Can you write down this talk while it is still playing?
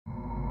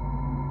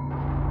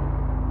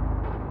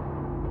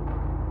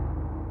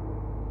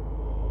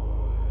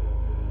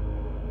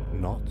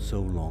Not so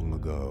long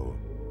ago,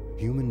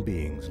 human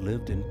beings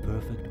lived in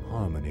perfect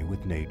harmony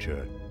with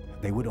nature.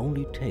 They would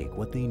only take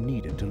what they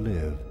needed to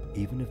live,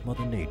 even if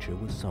Mother Nature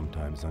was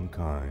sometimes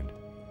unkind.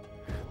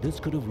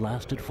 This could have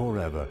lasted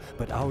forever,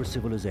 but our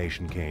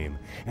civilization came,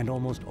 and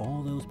almost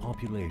all those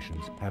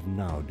populations have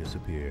now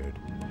disappeared.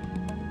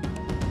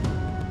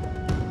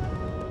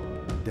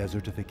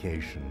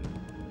 Desertification,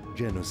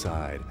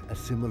 genocide,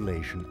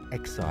 assimilation,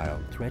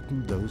 exile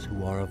threaten those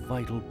who are a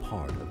vital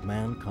part of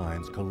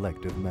mankind's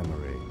collective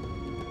memory.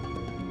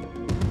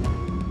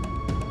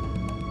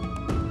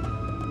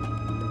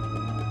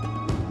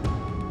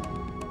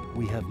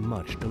 We have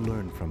much to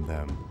learn from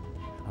them.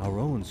 Our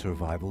own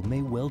survival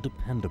may well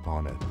depend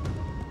upon it.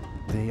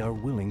 They are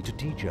willing to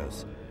teach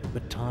us,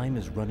 but time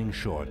is running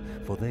short,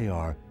 for they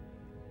are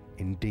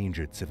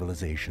endangered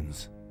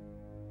civilizations.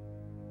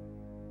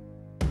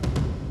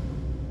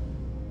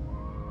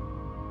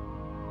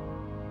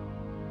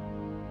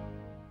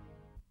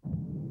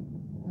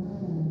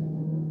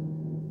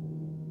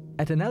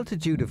 At an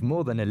altitude of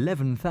more than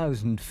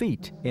 11,000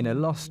 feet in a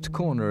lost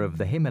corner of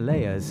the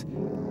Himalayas,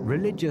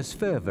 religious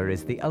fervor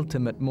is the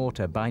ultimate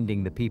mortar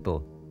binding the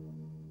people.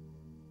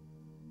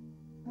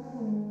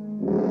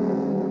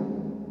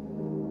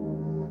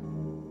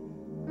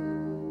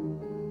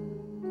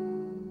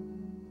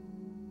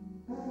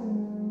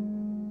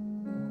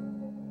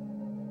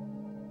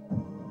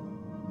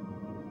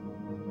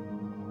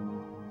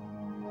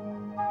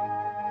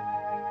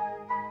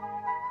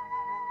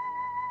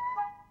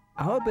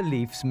 Our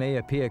beliefs may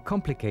appear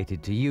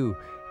complicated to you.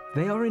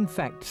 They are in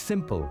fact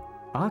simple.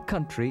 Our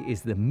country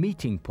is the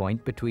meeting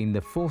point between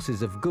the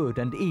forces of good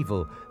and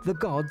evil, the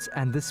gods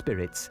and the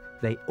spirits.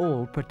 They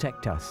all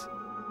protect us.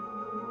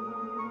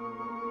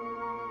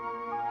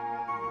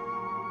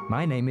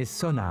 My name is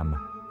Sonam.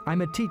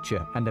 I'm a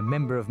teacher and a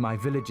member of my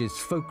village's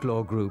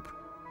folklore group.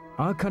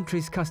 Our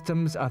country's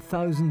customs are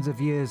thousands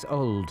of years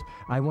old.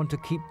 I want to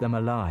keep them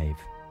alive.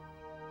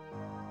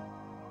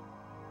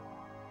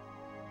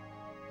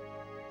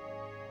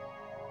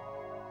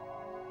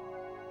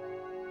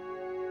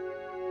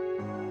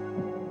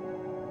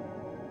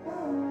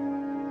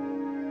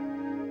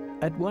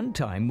 At one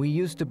time, we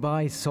used to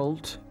buy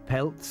salt,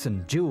 pelts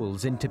and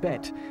jewels in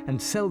Tibet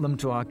and sell them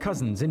to our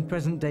cousins in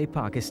present-day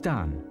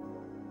Pakistan.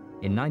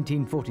 In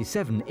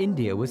 1947,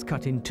 India was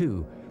cut in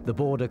two, the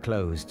border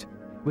closed.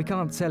 We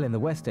can't sell in the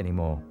West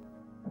anymore.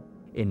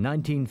 In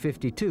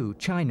 1952,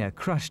 China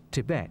crushed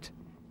Tibet.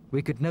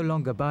 We could no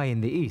longer buy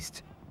in the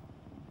East.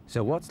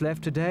 So what's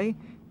left today?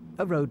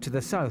 A road to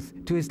the south,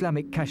 to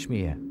Islamic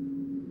Kashmir.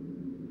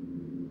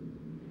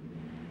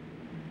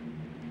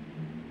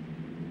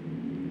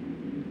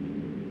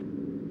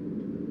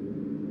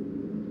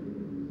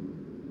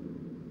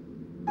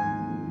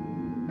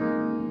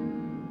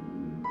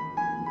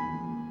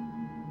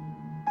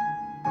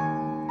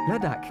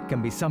 Ladakh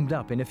can be summed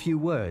up in a few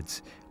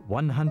words: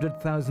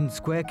 100,000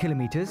 square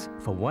kilometers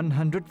for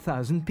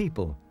 100,000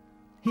 people.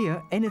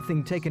 Here,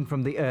 anything taken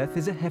from the earth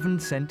is a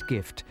heaven-sent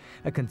gift,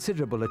 a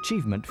considerable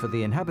achievement for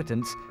the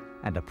inhabitants,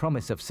 and a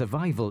promise of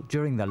survival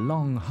during the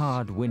long,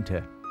 hard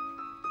winter.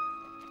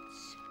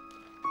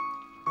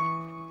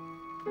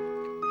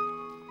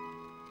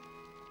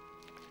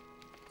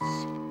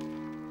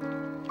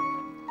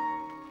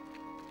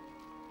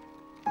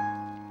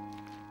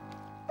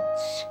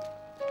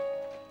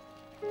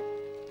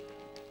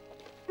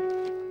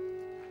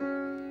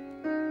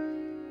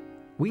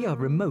 We are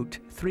remote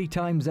 3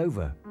 times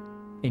over.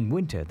 In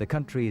winter, the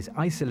country is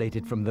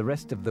isolated from the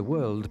rest of the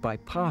world by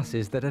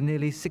passes that are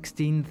nearly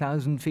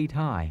 16,000 feet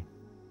high.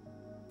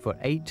 For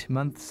 8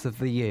 months of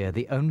the year,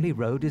 the only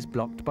road is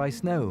blocked by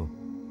snow.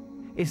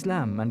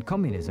 Islam and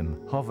communism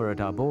hover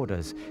at our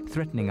borders,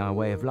 threatening our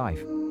way of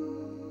life.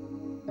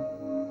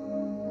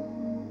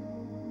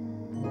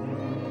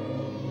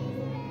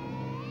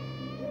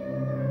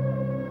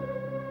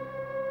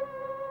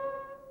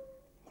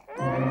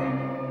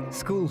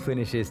 School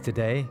finishes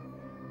today.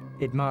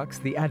 It marks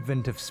the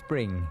advent of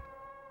spring.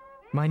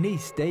 My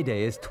niece Dede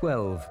is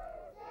 12.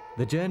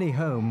 The journey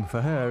home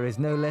for her is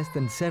no less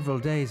than several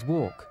days'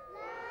 walk.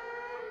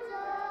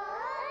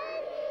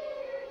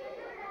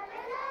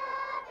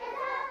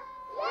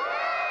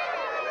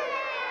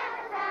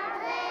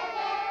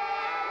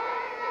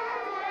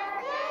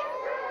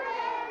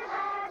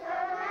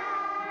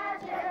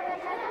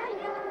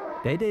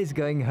 Dede is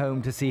going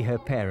home to see her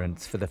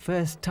parents for the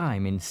first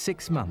time in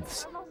 6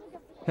 months.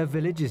 Her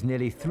village is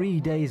nearly 3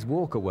 days'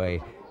 walk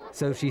away,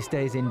 so she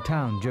stays in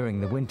town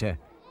during the winter.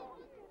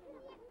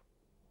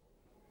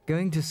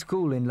 Going to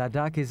school in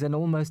Ladakh is an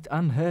almost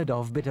unheard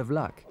of bit of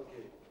luck.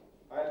 Okay.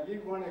 I'll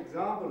give one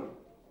example.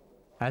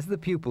 As the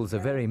pupils are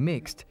very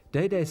mixed,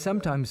 Dede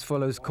sometimes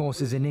follows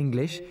courses in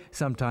English,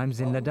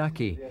 sometimes in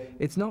Ladakhi.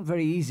 It's not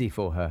very easy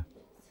for her.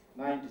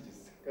 9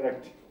 digits,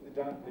 correct.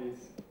 Down,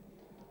 please.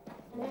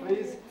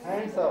 Please,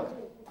 hands up.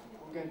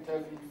 Who can tell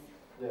me?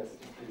 Yes,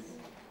 please.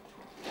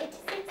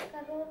 86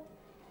 crore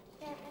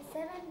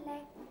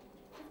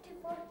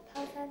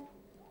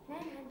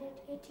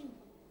 7,54,918.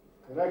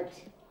 Correct.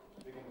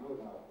 We can go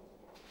now.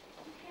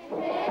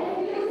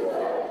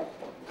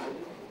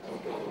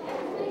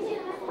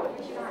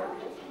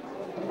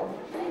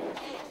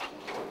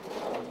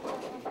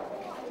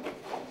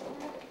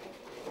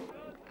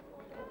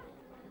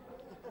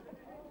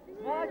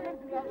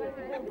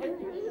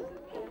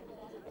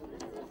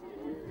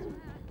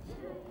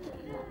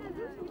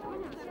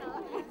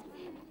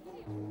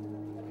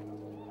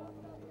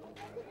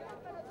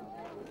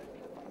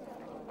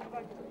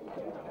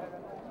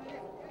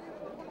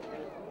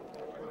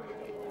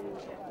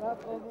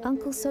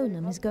 Uncle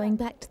Sonam is going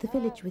back to the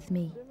village with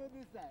me.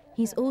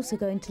 He's also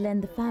going to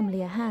lend the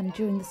family a hand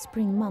during the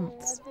spring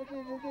months.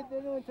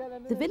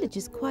 The village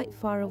is quite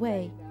far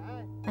away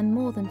and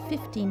more than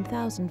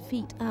 15,000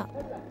 feet up.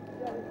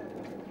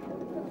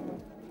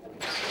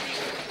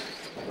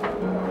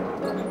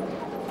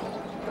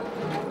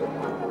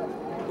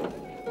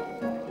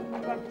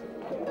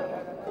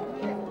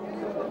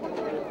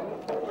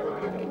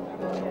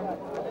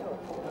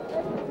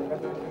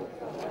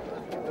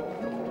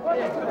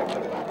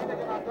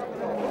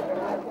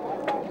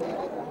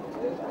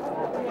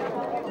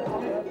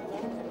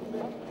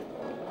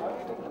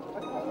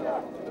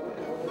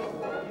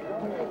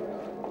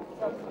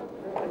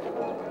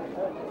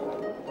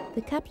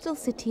 The capital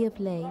city of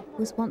Leh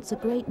was once a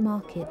great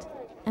market,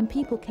 and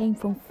people came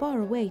from far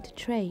away to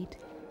trade.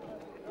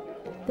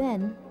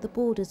 Then the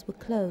borders were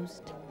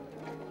closed.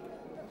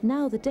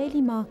 Now the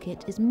daily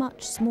market is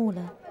much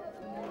smaller.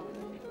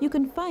 You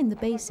can find the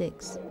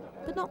basics,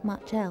 but not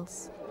much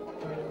else.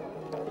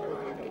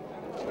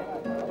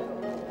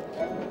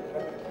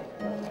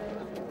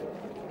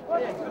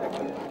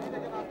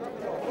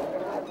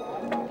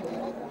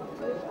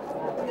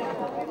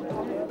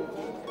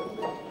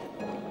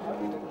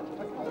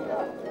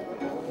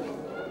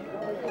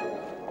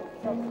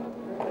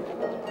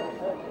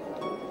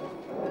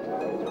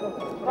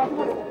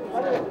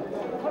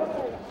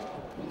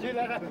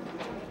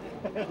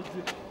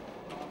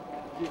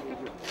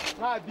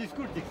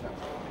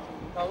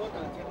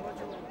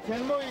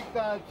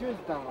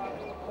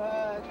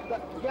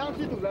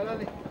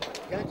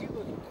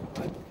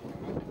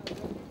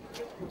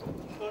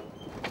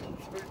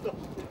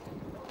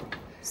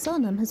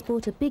 Sonam has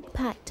bought a big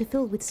pack to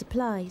fill with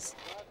supplies.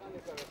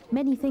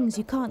 Many things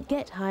you can't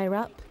get higher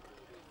up,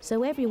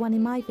 so everyone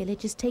in my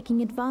village is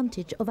taking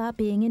advantage of our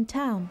being in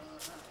town.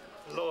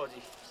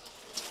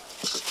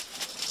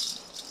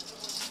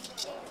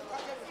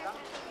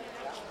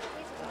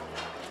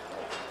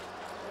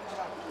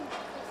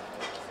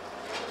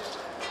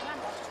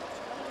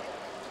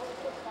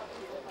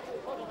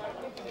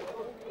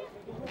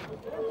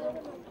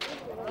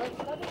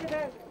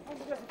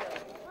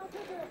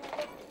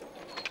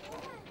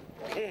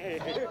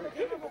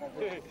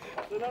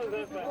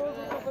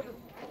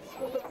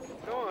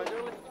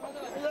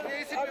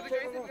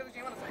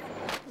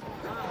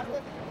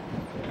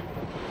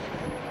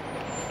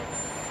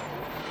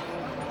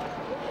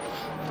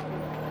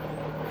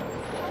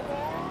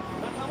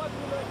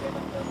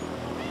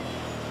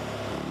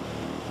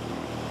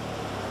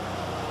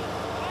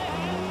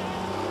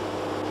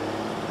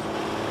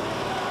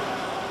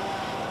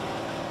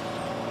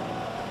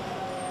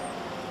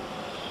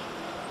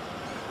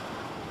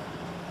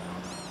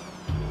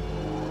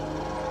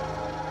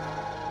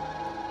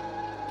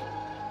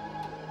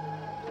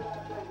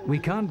 We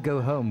can't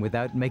go home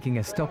without making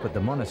a stop at the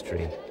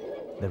monastery.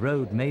 The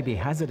road may be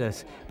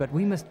hazardous, but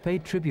we must pay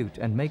tribute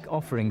and make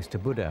offerings to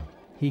Buddha.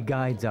 He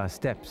guides our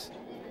steps.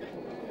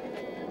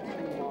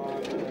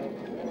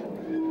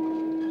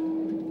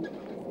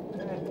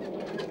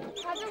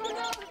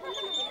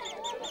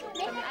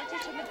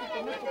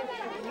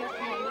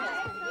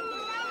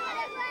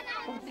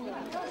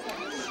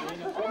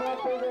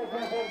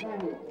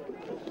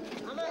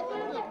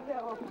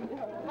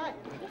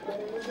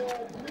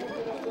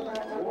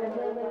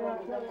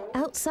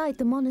 Outside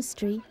the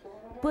monastery,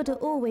 Buddha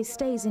always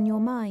stays in your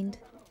mind.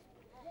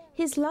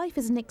 His life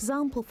is an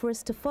example for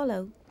us to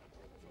follow.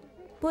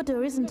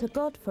 Buddha isn't a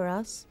god for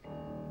us.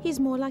 He's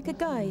more like a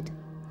guide,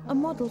 a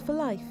model for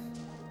life.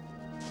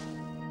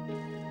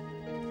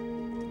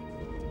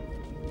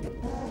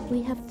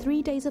 We have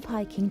 3 days of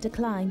hiking to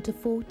climb to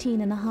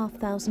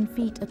 14,500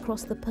 feet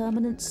across the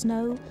permanent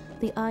snow,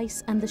 the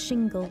ice and the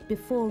shingle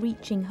before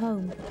reaching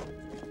home.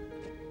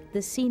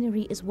 The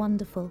scenery is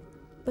wonderful,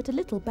 but a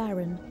little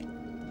barren.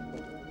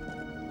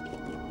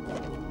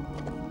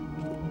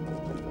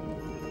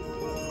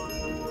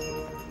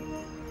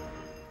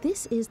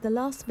 This is the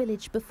last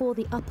village before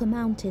the upper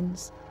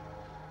mountains.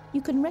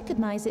 You can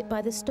recognize it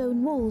by the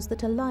stone walls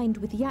that are lined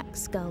with yak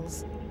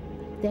skulls.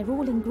 They're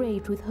all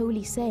engraved with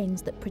holy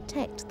sayings that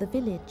protect the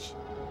village.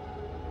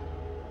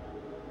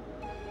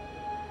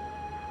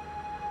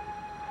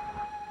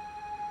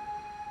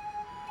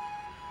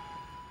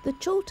 The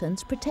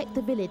Choltons protect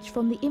the village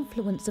from the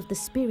influence of the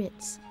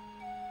spirits.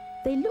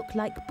 They look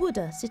like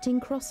Buddha sitting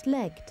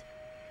cross-legged.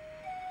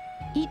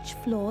 Each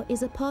floor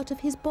is a part of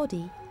his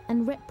body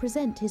and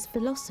represent his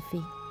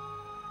philosophy.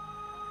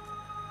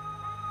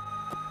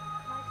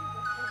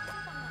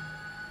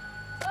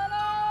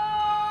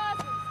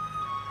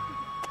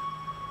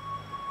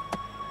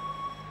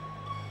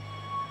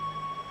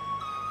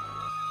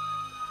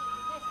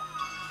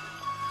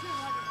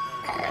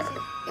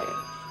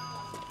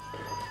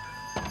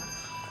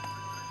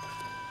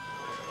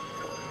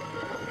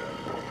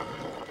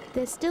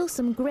 There's still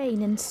some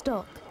grain in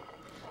stock.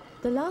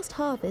 The last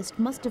harvest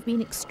must have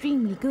been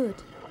extremely good.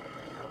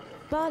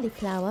 Barley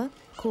flour,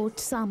 called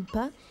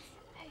sampa,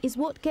 is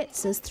what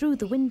gets us through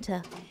the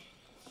winter.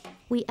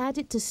 We add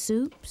it to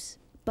soups,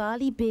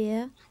 barley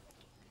beer,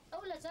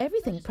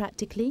 everything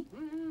practically.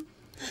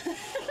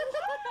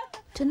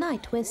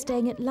 Tonight we're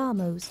staying at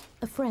Lamo's,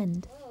 a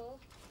friend.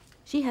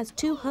 She has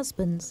 2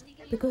 husbands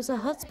because her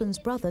husband's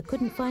brother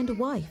couldn't find a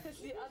wife.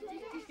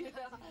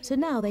 So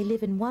now they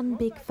live in one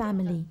big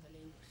family,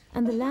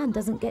 and the land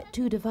doesn't get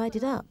too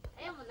divided up.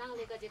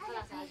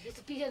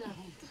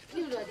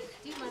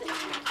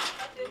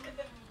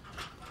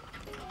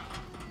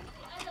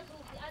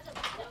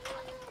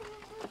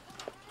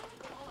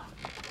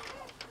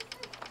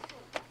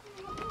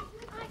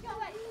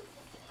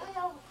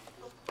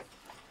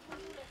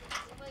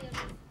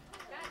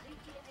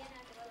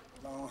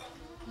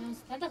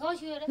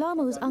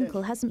 Lamo's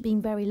uncle hasn't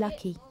been very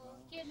lucky.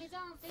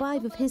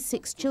 5 of his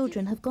 6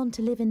 children have gone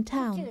to live in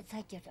town.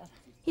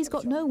 He's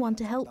got no one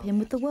to help him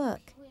with the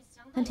work,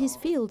 and his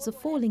fields are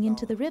falling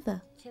into the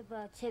river.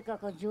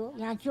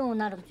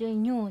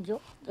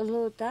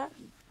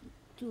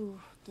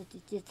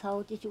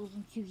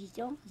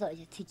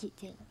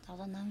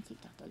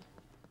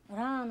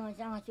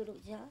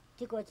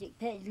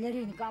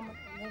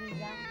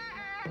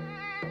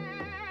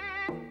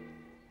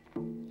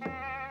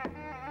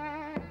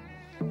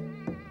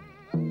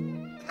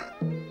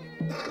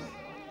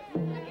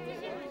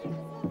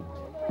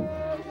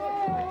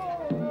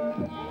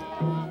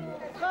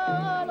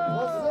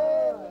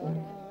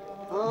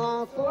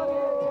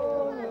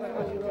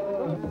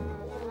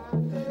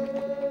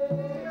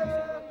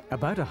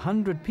 About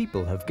 100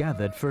 people have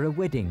gathered for a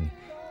wedding.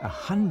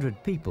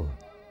 100 people.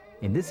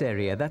 In this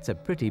area, that's a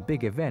pretty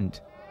big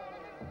event.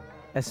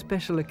 A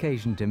special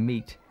occasion to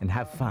meet and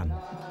have fun.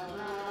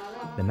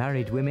 The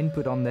married women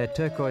put on their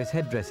turquoise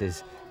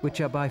headdresses,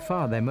 which are by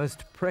far their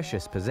most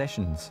precious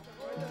possessions.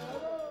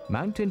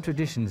 Mountain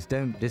traditions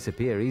don't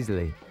disappear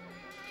easily.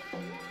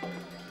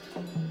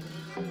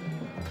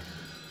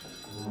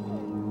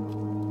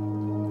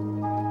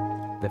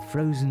 The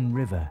frozen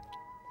river.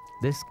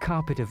 This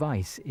carpet of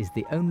ice is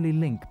the only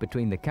link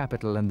between the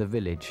capital and the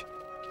village.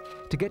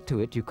 To get to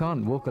it, you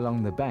can't walk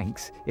along the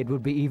banks. It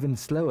would be even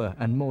slower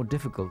and more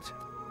difficult.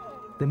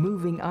 The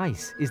moving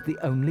ice is the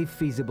only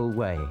feasible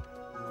way,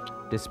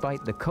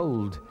 despite the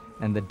cold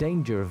and the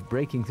danger of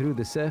breaking through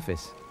the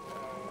surface.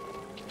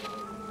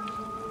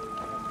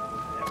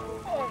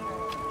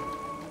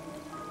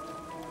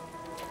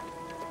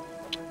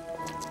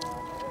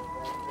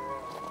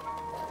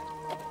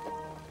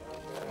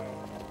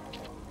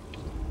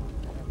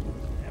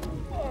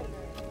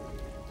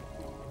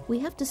 We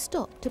have to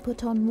stop to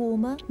put on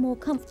warmer, more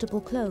comfortable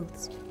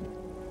clothes.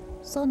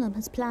 Sonam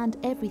has planned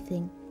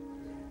everything.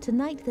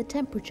 Tonight the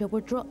temperature will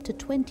drop to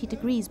 20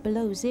 degrees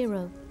below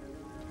zero.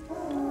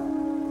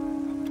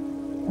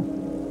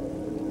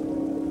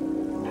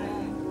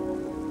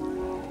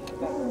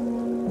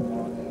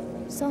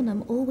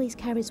 Sonam always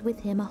carries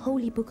with him a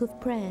holy book of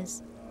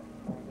prayers.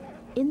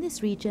 In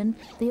this region,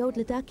 the old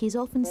Ladakhis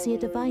often see a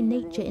divine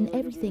nature in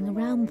everything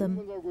around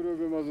them.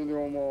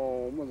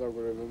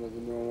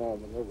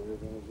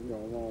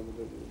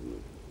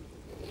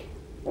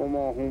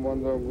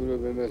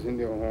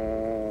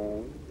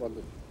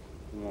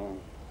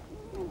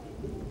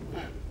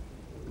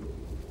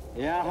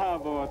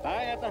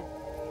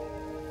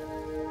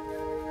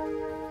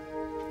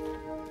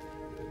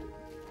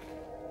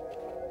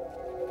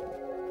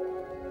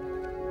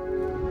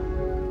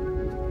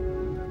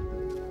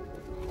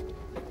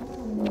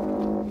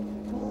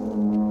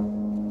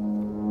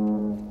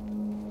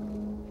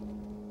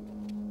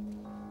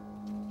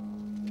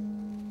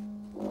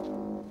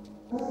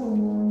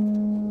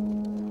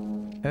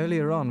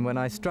 Earlier on, when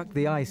I struck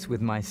the ice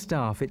with my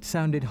staff, it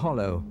sounded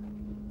hollow.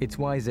 It's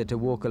wiser to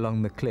walk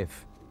along the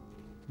cliff.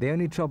 The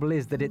only trouble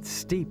is that it's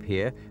steep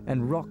here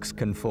and rocks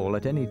can fall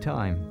at any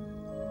time.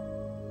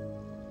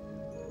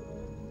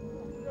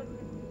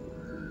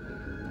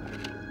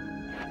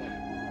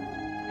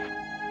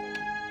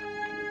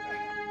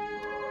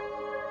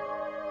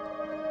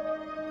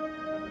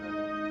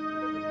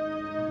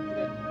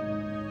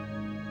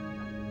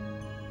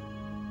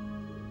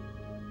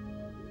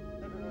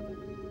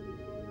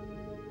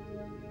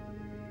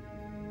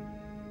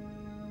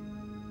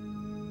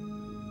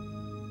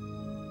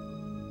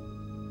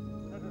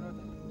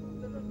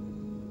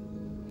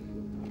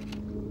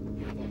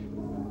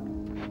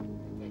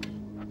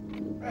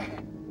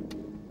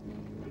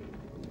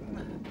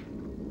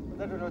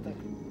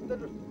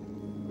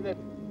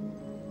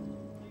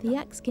 The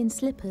yak-skin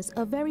slippers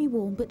are very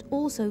warm but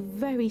also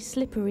very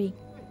slippery.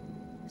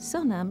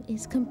 Sonam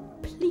is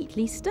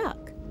completely stuck.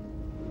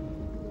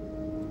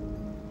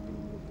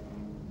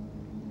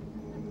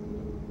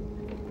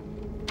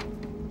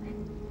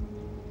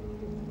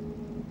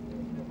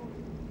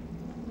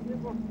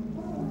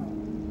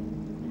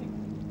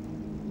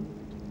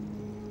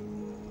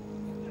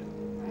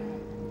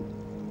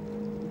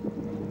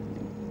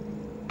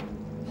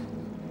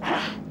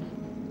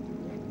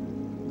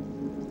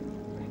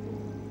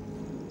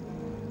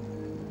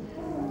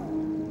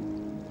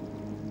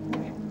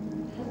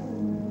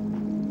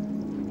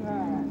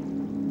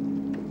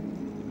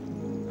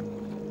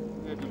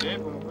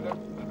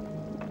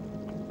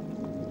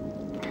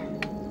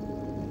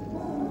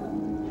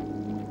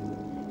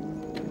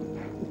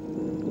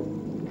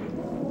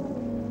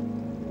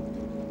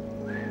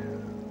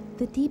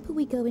 The deeper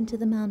we go into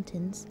the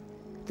mountains,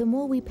 the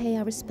more we pay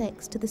our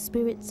respects to the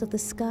spirits of the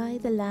sky,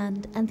 the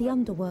land, and the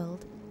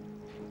underworld.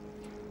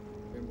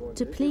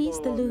 To please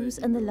the Lus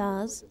and the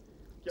Las,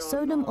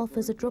 Sonam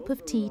offers a drop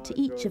of tea to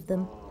each of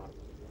them.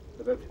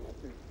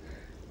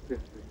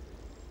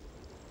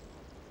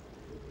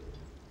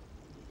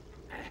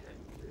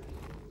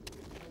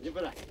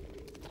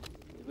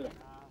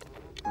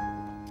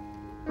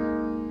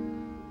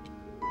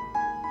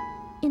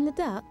 In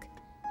Ladakh,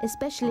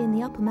 especially in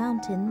the upper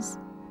mountains,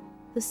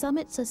 the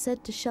summits are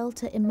said to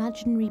shelter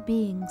imaginary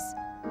beings.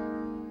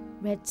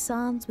 Red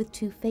Sans with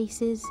two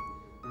faces,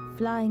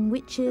 flying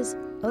witches,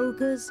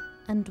 ogres,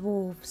 and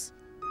dwarves.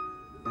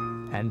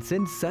 And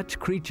since such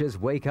creatures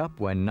wake up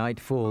when night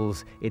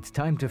falls, it's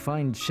time to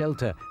find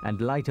shelter and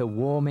light a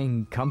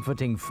warming,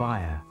 comforting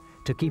fire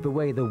to keep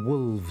away the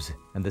wolves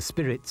and the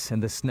spirits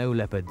and the snow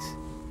leopards.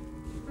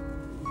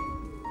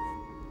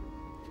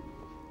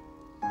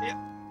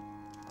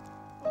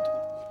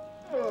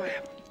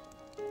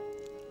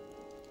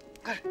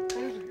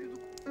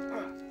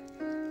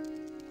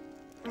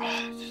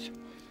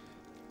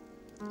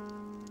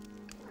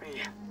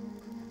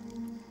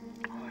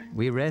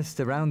 We rest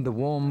around the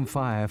warm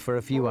fire for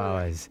a few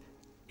hours.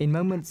 In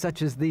moments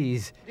such as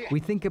these, we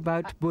think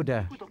about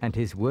Buddha and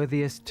his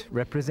worthiest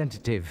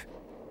representative,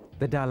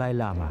 the Dalai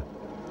Lama.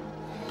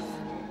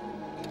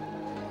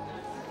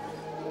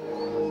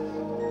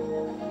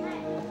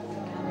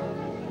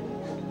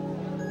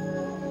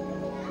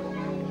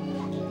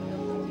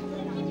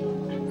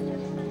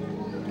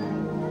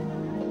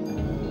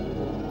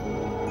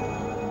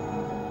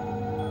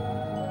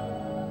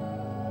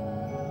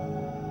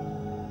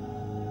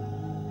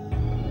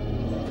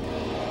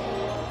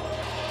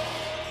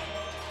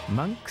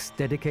 Monks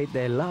dedicate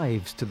their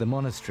lives to the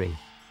monastery.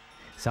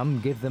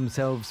 Some give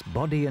themselves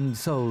body and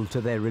soul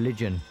to their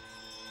religion.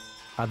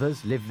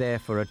 Others live there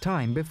for a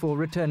time before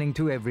returning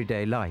to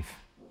everyday life.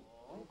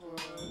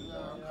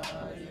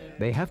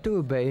 They have to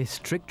obey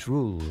strict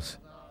rules.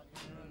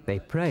 They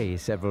pray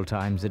several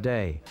times a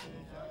day.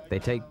 They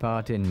take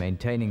part in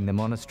maintaining the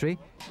monastery.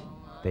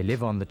 They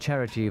live on the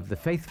charity of the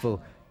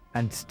faithful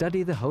and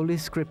study the Holy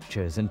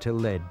Scriptures until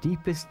their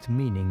deepest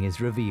meaning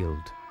is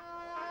revealed.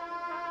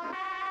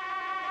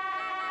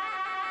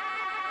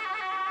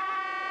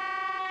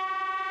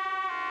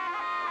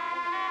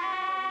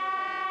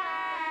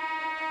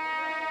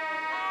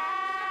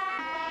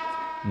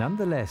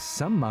 Nonetheless,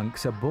 some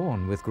monks are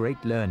born with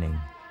great learning.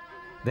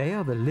 They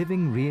are the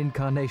living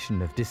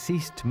reincarnation of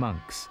deceased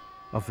monks,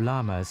 of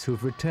lamas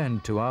who've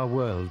returned to our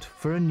world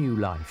for a new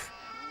life.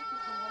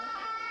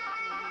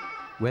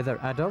 Whether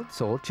adults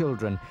or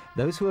children,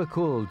 those who are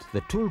called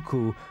the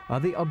Tulku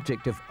are the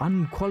object of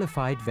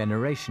unqualified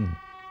veneration.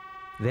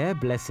 Their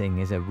blessing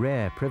is a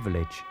rare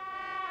privilege.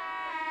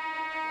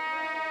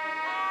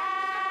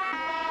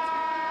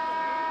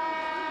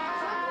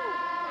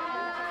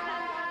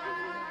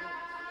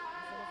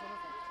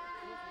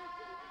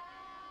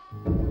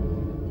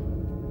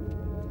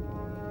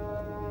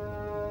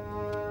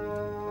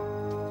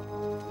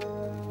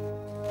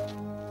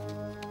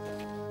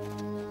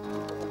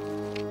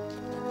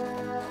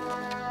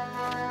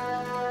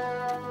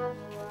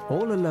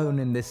 All alone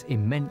in this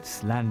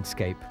immense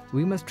landscape,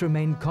 we must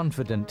remain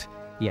confident,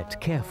 yet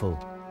careful.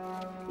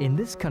 In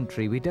this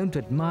country, we don't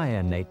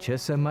admire nature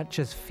so much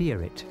as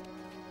fear it.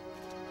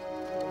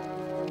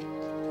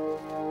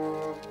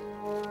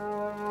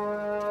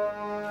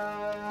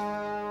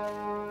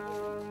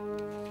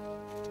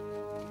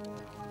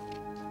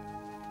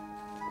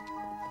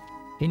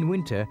 In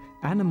winter,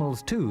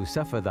 animals too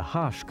suffer the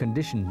harsh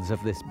conditions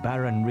of this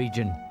barren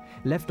region.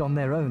 Left on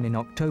their own in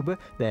October,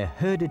 they're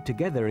herded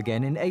together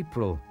again in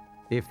April,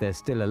 if they're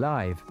still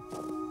alive.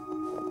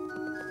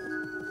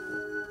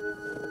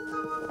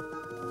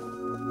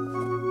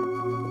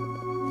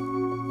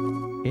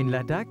 In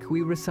Ladakh,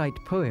 we recite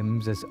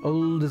poems as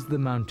old as the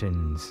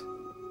mountains.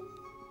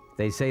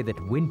 They say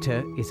that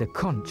winter is a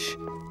conch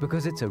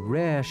because it's a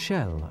rare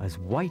shell as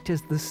white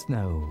as the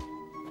snow.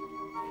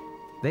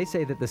 They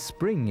say that the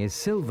spring is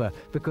silver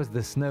because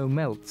the snow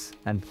melts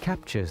and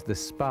captures the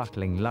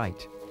sparkling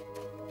light.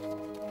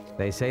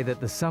 They say that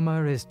the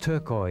summer is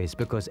turquoise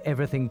because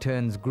everything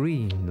turns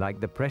green like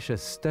the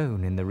precious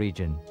stone in the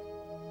region.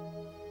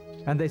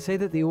 And they say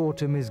that the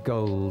autumn is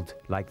gold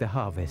like the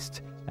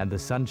harvest and the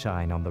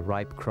sunshine on the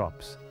ripe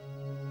crops.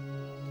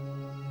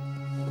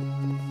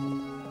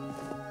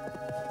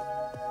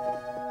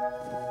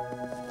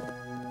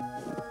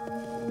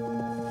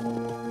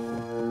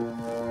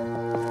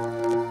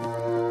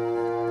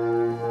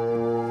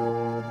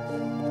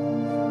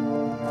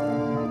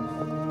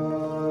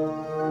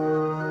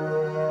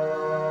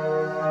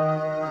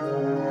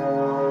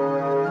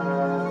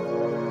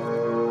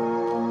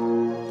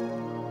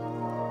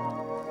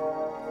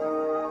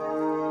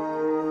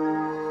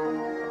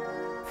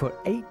 For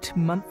 8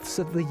 months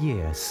of the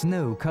year,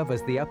 snow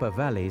covers the upper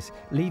valleys,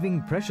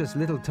 leaving precious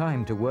little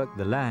time to work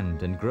the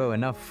land and grow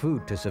enough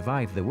food to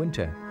survive the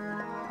winter.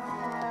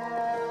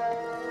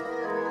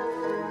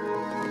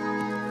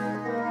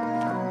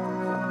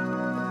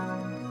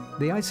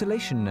 The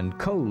isolation and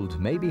cold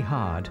may be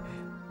hard,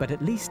 but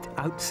at least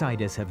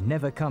outsiders have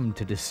never come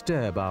to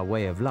disturb our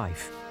way of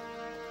life.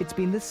 It's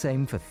been the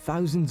same for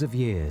thousands of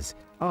years.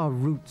 Our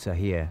roots are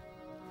here.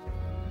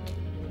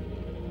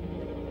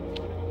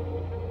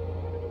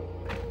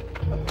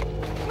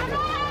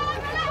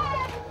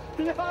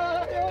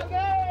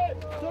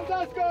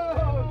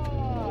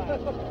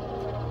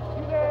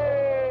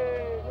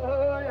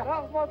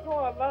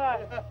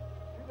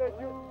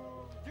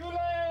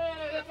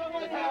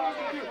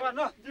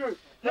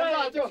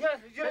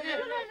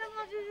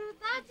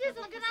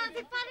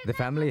 The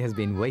family has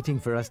been waiting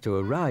for us to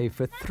arrive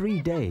for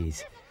 3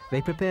 days.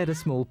 They prepared a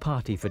small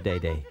party for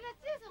Dede.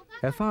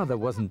 Her father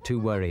wasn't too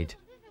worried.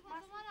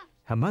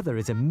 Her mother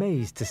is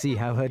amazed to see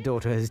how her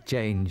daughter has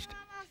changed.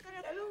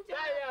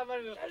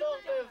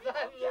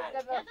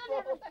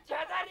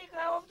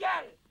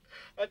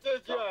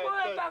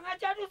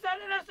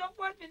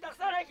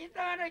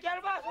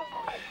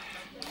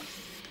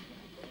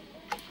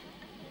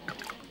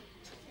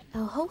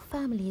 Our whole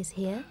family is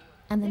here,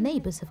 and the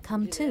neighbours have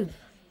come too.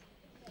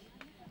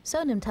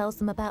 Sonam tells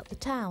them about the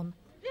town,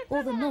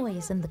 all the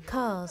noise and the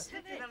cars.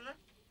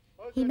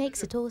 He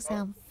makes it all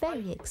sound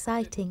very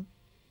exciting.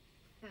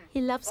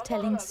 He loves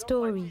telling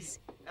stories.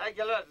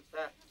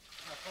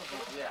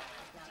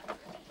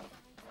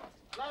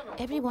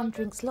 Everyone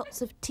drinks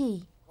lots of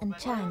tea and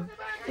chang,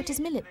 which is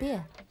millet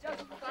beer.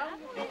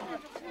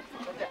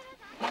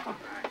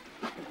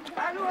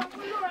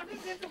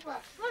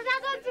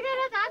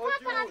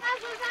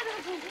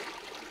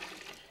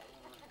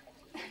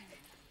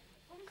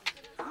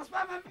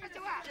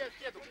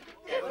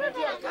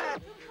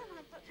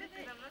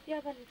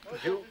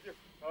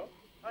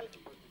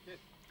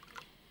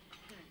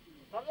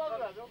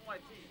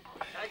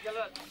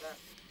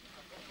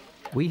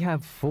 We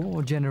have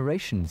 4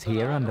 generations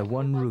here under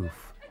one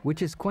roof,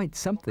 which is quite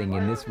something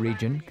in this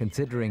region,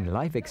 considering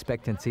life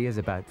expectancy is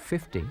about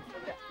 50.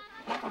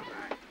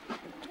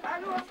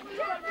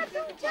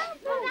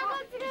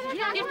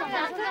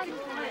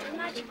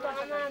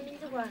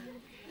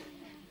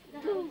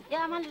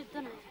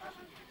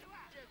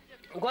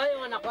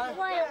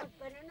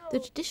 The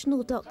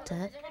traditional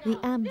doctor, the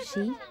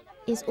Amshi,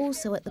 is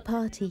also at the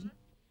party.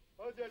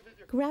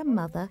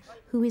 Grandmother,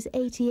 who is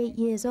 88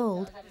 years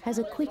old, has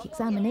a quick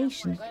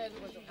examination.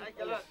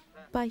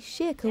 By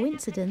sheer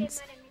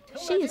coincidence,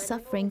 she is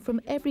suffering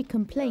from every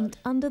complaint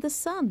under the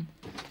sun.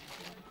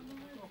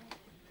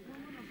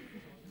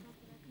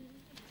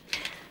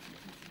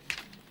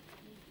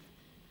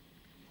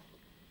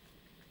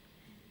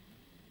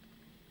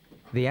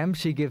 The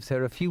Amshi gives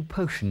her a few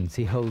potions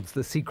he holds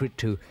the secret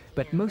to,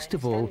 but most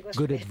of all,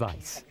 good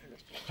advice.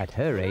 At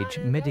her age,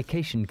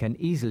 medication can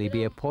easily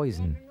be a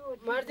poison.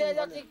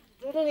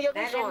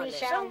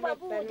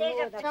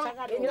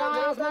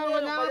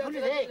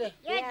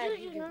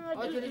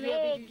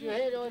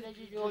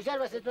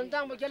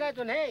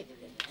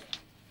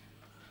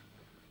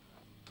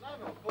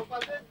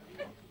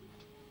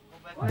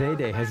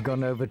 Dede has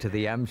gone over to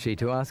the Amshi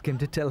to ask him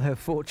to tell her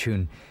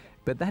fortune,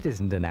 but that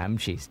isn't an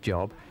Amshi's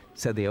job.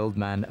 So the old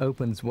man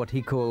opens what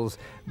he calls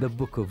the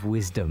Book of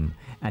Wisdom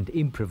and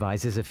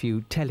improvises a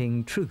few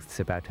telling truths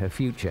about her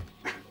future.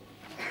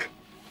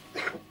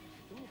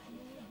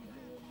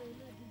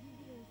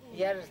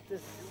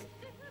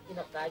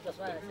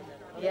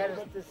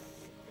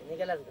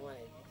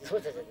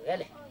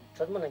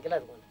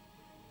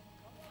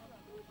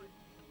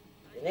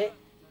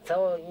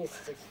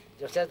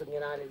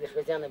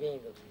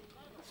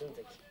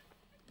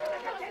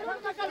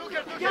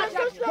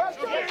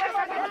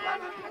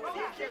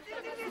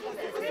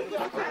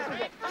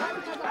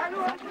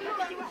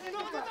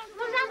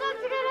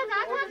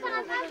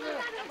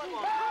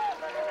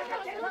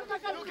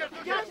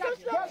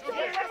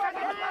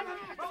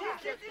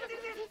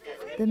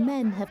 The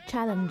men have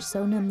challenged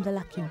Sonam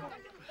Ladakhi.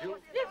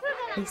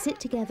 They sit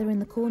together in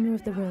the corner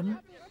of the room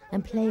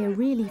and play a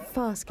really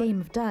fast game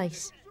of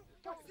dice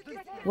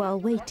while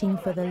waiting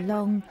for the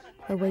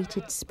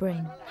long-awaited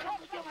spring.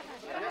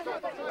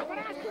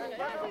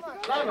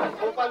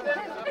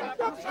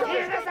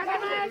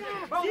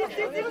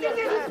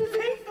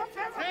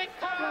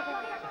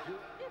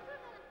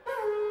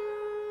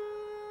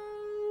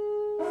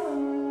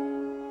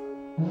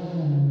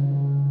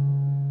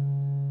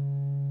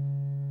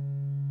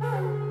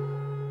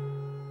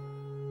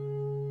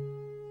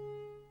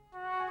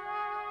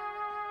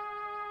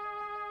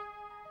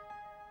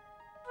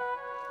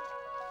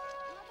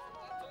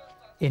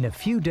 In a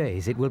few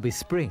days it will be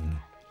spring.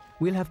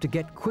 We'll have to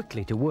get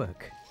quickly to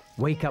work,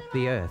 wake up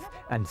the earth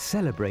and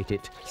celebrate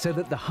it so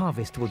that the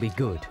harvest will be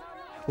good.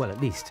 Well,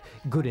 at least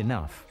good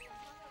enough.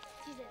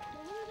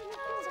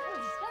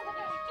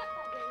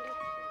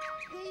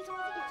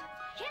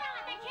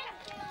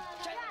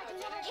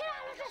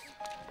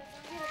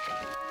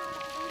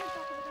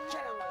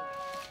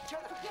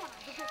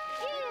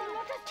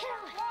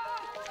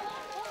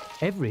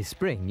 Every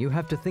spring you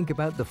have to think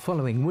about the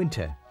following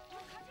winter.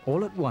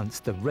 All at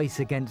once the race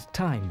against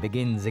time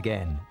begins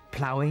again.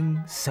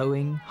 Ploughing,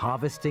 sowing,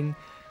 harvesting,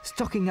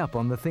 stocking up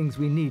on the things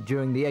we need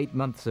during the 8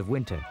 months of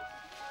winter.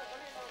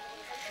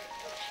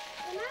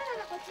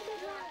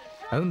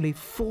 Only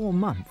 4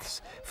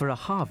 months for a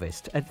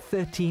harvest at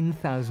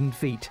 13,000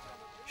 feet.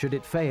 Should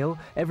it fail,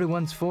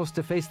 everyone's forced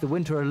to face the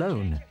winter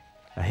alone.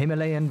 A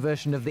Himalayan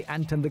version of the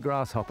ant and the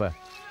grasshopper.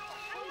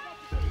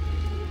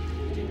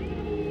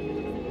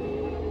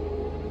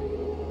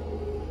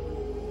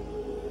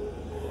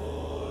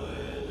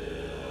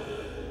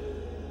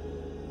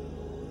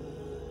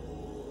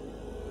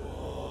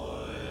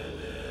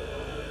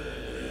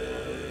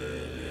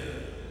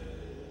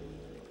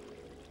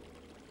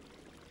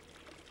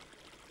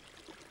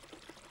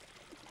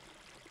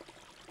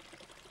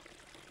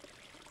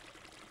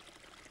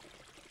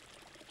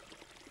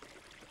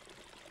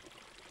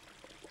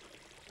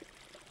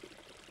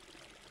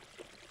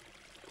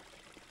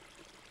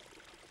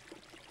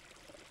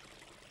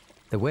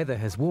 The weather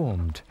has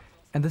warmed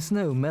and the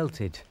snow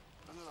melted.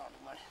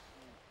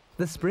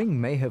 The spring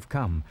may have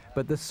come,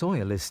 but the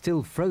soil is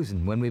still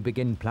frozen when we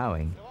begin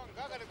ploughing.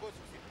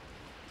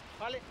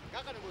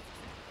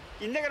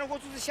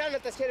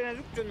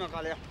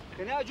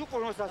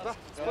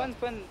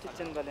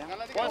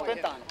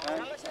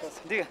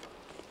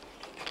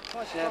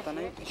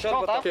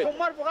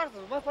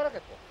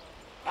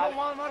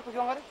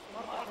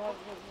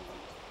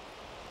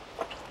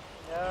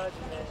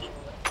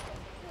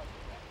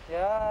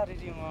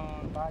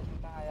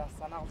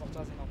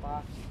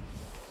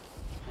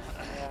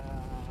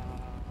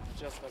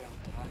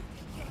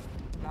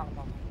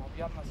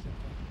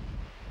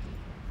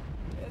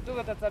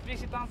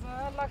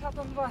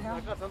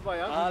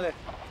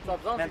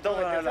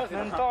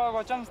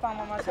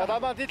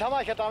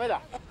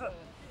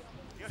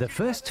 The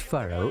first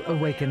furrow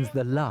awakens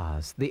the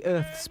Las, the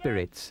earth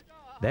spirits.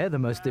 They're the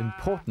most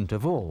important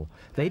of all.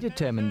 They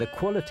determine the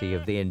quality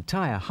of the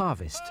entire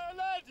harvest.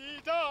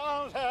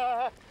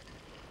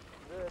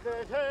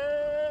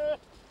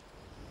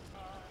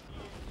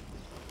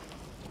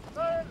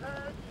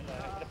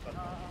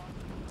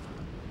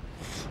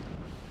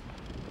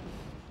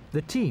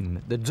 The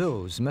team, the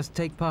Dzos, must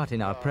take part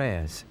in our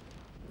prayers.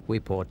 We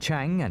pour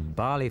chang and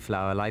barley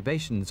flour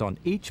libations on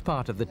each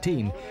part of the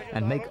team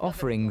and make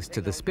offerings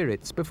to the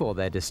spirits before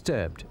they're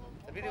disturbed.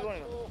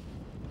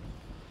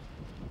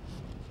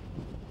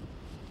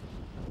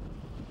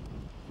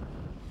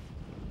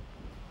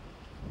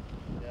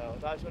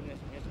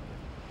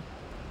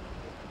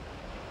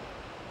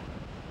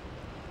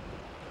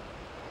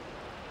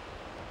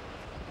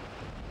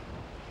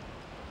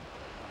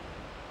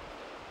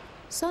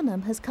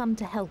 Sonam has come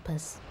to help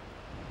us.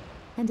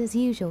 And as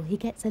usual, he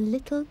gets a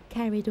little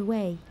carried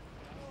away.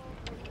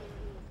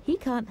 He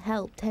can't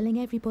help telling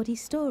everybody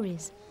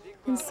stories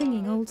and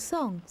singing old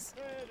songs.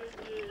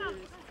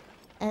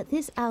 At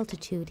this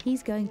altitude,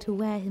 he's going to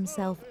wear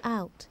himself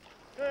out.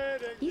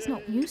 He's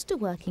not used to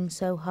working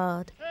so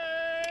hard.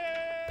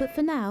 But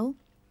for now,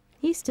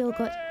 he's still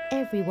got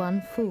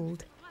everyone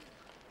fooled.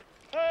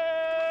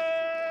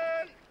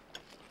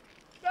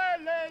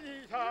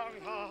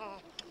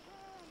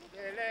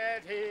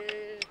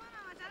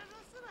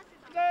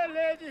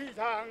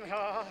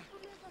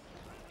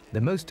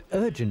 The most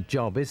urgent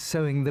job is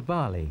sowing the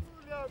barley.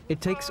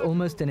 It takes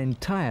almost an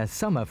entire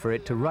summer for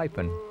it to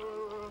ripen.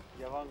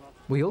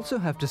 We also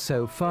have to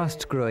sow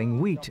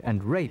fast-growing wheat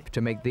and rape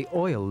to make the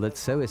oil that's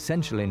so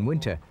essential in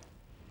winter.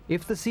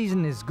 If the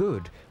season is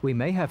good, we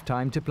may have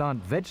time to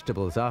plant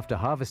vegetables after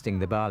harvesting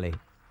the barley.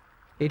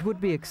 It would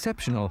be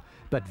exceptional,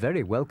 but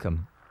very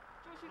welcome.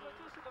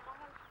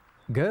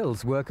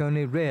 Girls work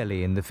only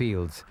rarely in the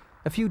fields,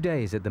 a few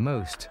days at the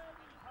most.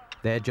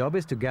 Their job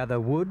is to gather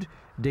wood,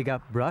 dig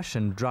up brush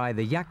and dry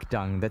the yak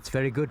dung that's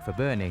very good for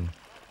burning.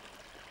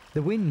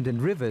 The wind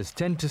and rivers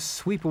tend to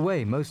sweep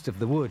away most of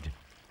the wood.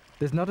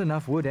 There's not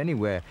enough wood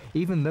anywhere,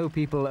 even though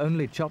people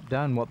only chop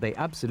down what they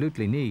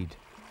absolutely need.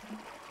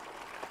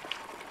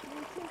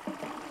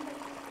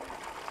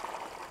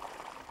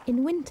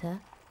 In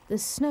winter, the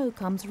snow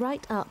comes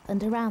right up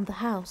and around the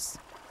house.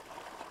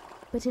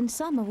 But in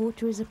summer,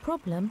 water is a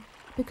problem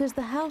because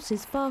the house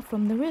is far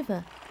from the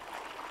river.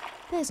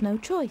 There's no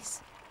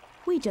choice.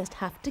 We just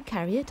have to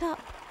carry it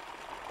up.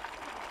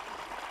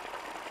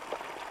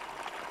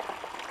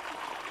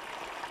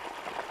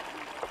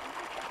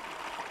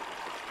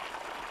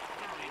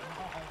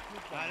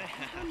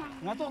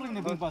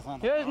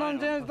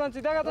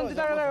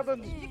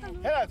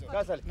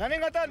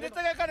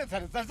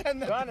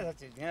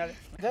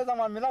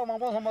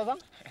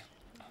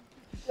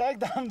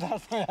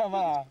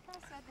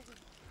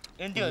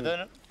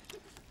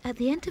 At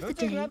the end of the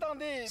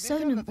day,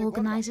 Sonam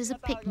organises a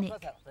picnic.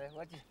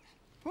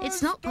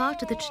 It's not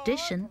part of the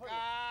tradition.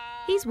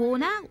 He's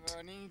worn out.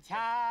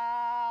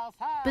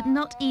 But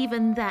not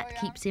even that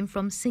keeps him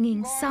from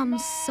singing some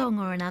song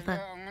or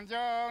another.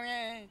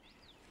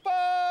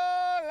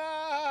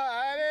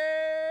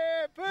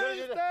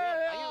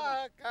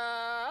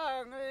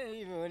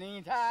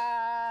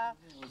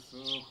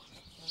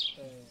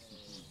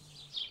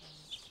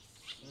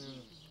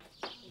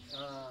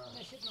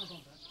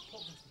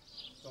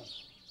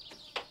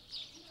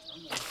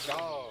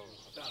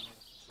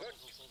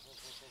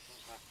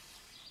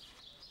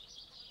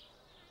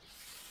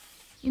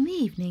 In the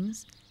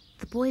evenings,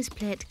 the boys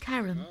play at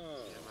carom.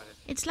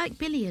 It's like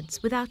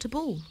billiards without a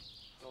ball.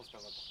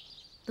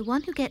 The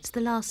one who gets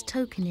the last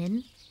token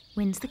in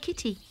wins the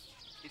kitty.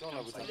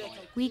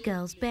 We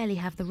girls barely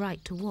have the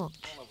right to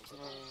watch.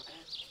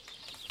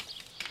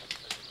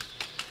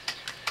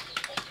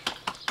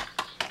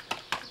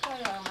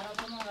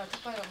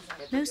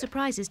 No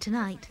surprises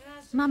tonight.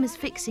 Mum is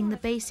fixing the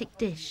basic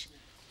dish.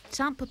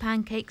 Sampa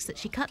pancakes that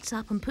she cuts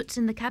up and puts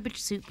in the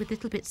cabbage soup with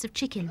little bits of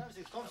chicken.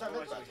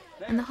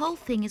 And the whole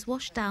thing is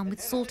washed down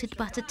with salted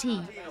butter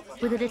tea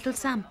with a little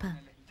sampa.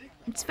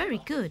 It's very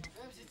good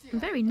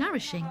and very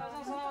nourishing.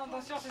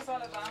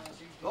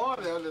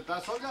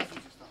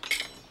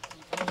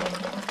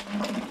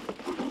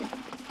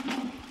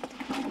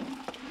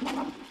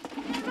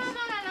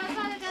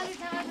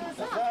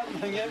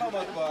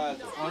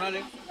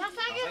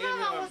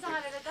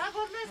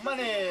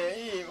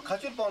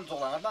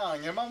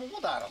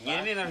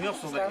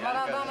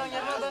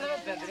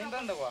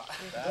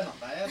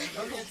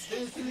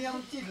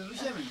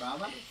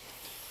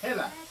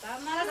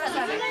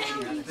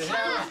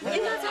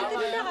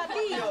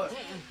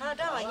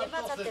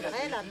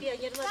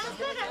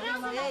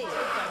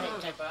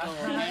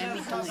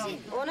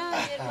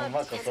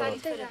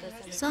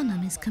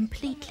 Sonam is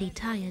completely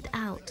tired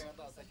out.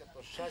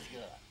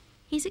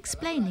 He's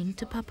explaining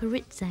to Papa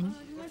Ritseng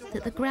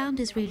that the ground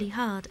is really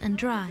hard and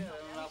dry.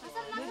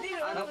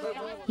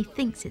 He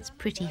thinks it's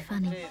pretty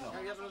funny.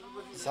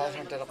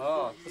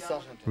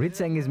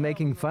 Ritseng is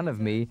making fun of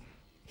me.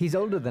 He's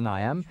older than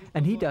I am,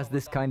 and he does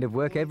this kind of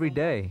work every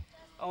day.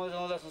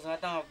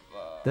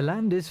 The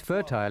land is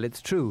fertile,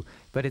 it's true,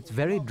 but it's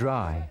very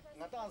dry.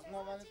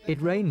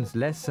 It rains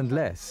less and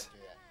less.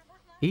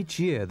 Each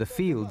year the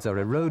fields are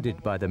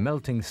eroded by the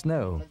melting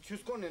snow.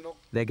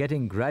 They're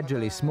getting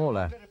gradually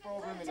smaller.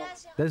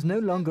 There's no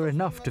longer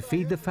enough to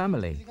feed the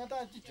family.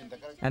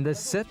 And there's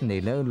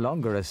certainly no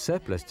longer a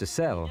surplus to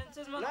sell.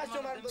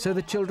 So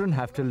the children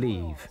have to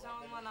leave.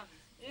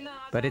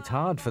 But it's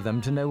hard for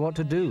them to know what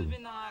to do.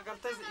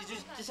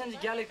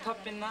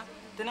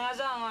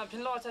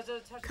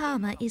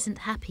 Karma isn't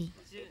happy.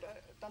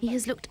 He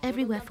has looked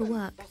everywhere for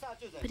work,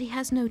 but he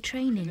has no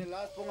training.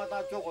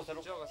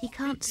 He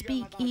can't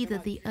speak either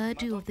the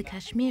Urdu of the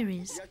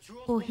Kashmiris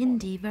or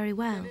Hindi very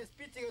well,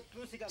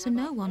 so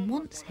no one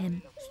wants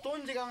him.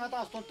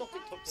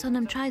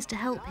 Sonam tries to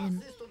help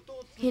him.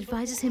 He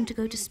advises him to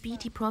go to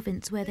Spiti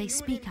province where they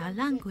speak our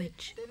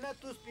language.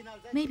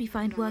 Maybe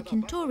find work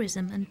in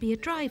tourism and be a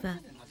driver.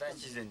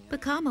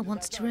 But Karma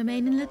wants to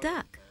remain in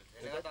Ladakh.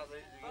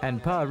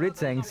 And Pa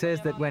Ritseng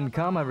says that when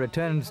Karma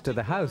returns to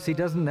the house, he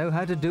doesn't know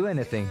how to do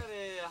anything.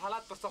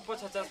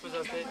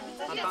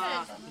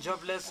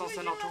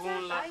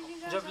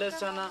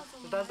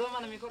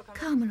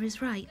 Karma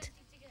is right.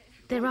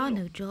 There are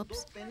no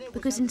jobs,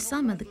 because in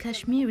summer the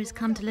Kashmiris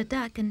come to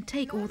Ladakh and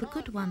take all the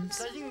good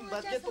ones.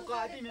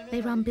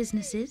 They run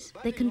businesses,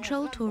 they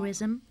control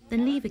tourism,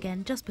 then leave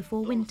again just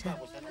before winter.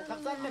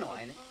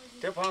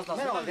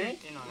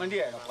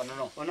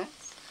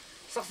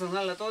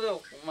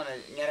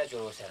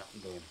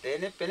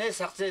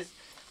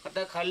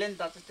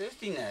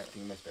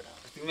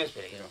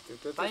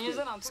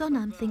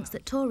 Sonam thinks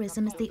that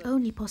tourism is the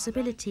only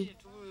possibility.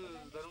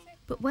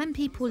 But when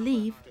people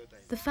leave,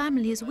 the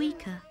family is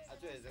weaker,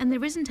 and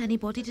there isn't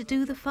anybody to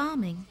do the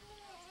farming.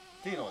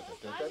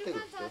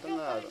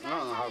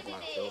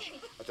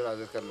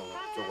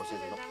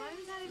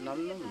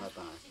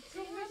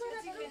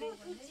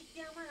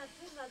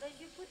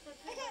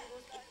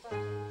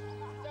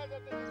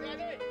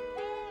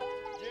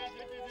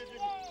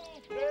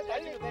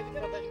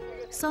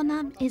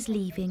 Sonam is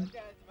leaving.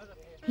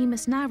 He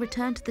must now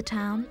return to the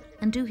town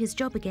and do his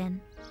job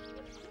again.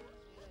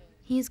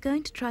 He is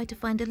going to try to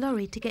find a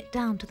lorry to get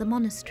down to the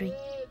monastery.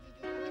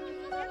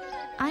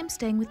 I'm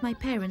staying with my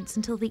parents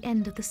until the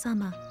end of the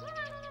summer.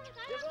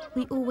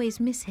 We always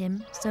miss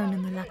him,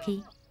 Sonam the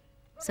lucky,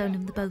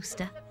 Sonam the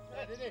boaster.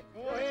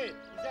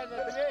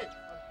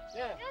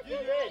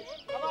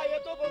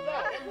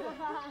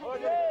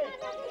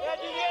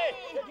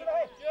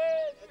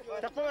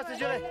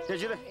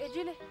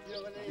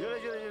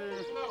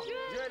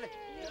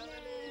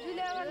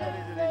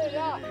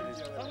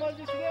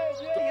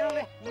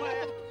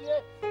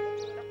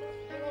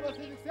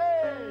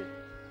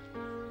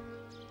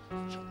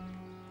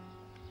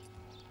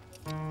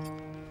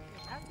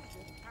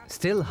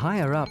 Still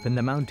higher up in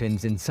the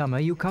mountains in summer,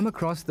 you come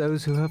across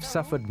those who have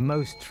suffered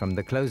most from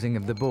the closing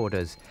of the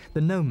borders,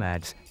 the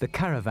nomads, the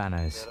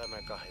caravanners.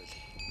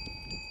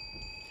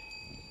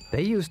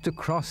 They used to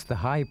cross the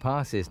high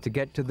passes to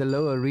get to the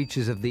lower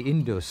reaches of the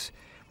Indus,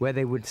 where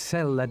they would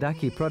sell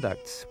Ladakhi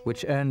products,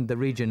 which earned the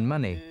region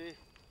money.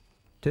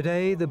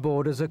 Today, the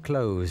borders are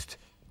closed.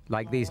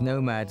 Like these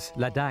nomads,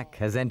 Ladakh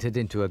has entered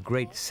into a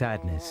great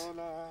sadness.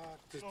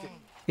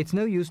 It's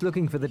no use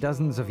looking for the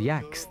dozens of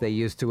yaks they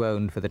used to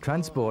own for the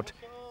transport.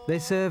 They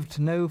served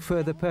no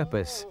further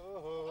purpose,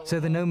 so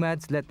the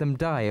nomads let them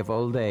die of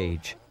old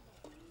age.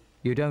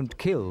 You don't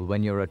kill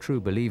when you're a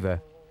true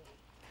believer.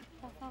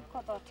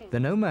 The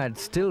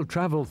nomads still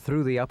travel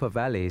through the upper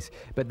valleys,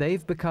 but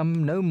they've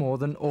become no more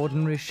than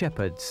ordinary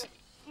shepherds.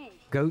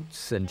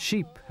 Goats and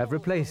sheep have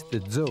replaced the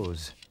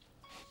dzos.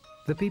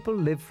 The people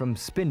live from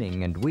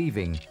spinning and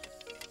weaving.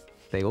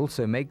 They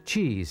also make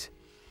cheese,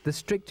 the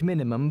strict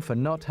minimum for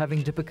not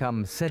having to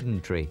become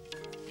sedentary.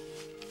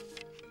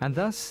 And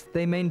thus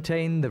they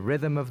maintain the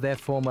rhythm of their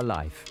former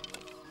life.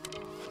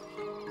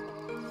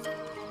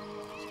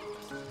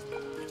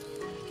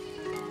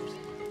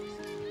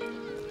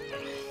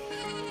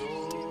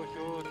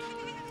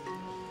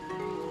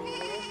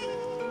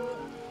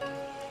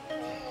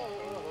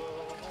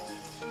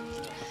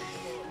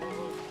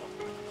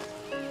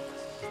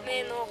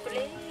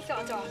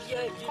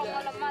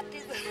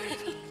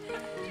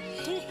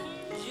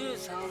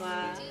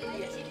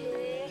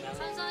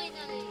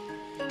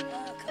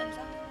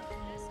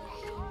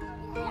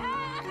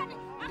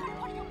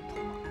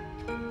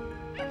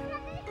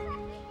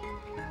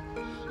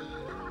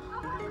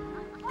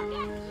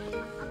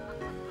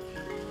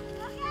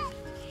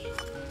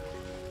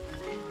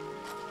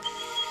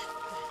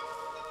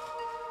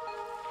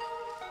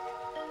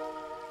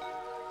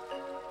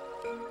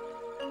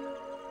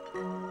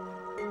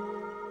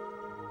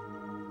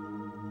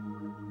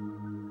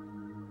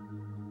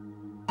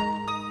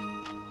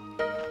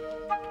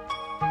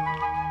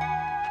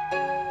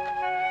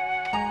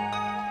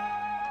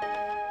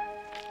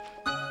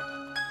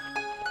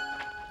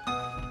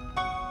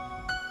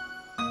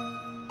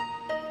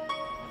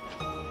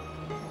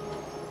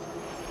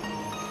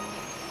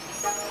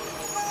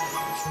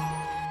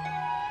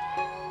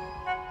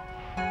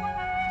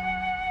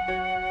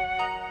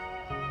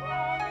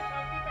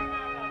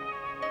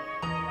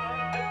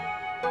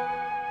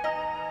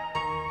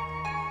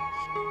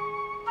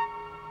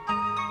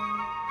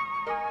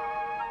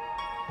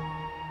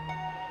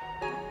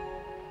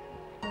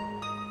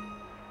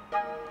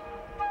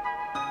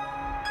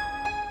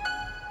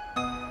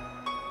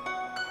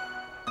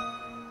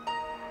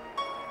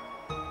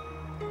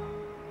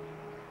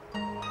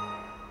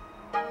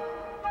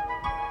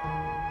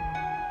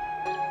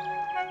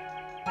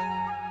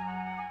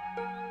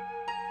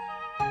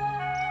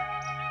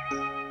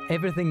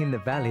 Everything in the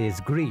valley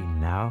is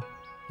green now,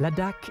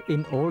 Ladakh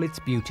in all its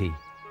beauty.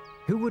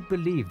 Who would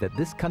believe that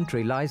this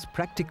country lies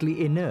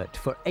practically inert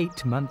for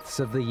 8 months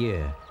of the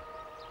year?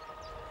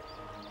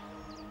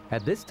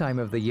 At this time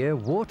of the year,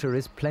 water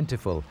is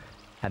plentiful,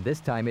 and this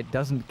time it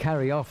doesn't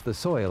carry off the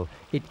soil,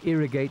 it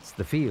irrigates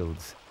the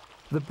fields.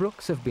 The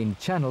brooks have been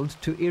channeled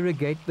to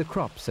irrigate the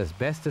crops as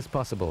best as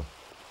possible.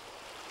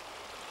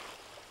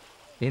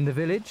 In the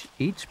village,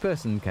 each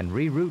person can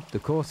reroute the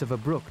course of a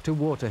brook to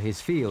water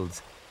his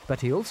fields, but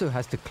he also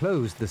has to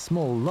close the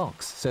small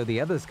locks so the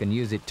others can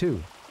use it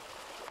too.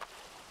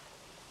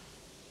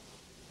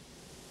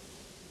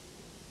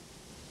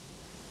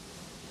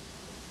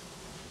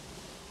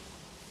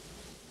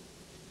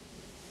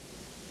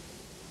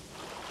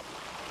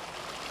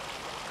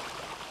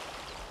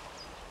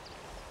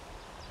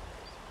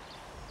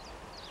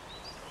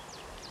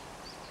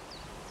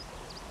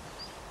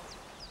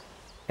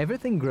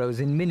 Everything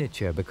grows in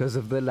miniature because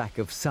of the lack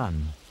of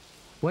sun.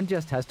 One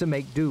just has to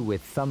make do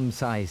with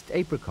thumb-sized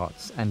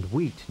apricots and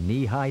wheat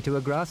knee-high to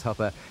a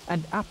grasshopper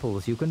and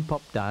apples you can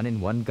pop down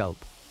in one gulp.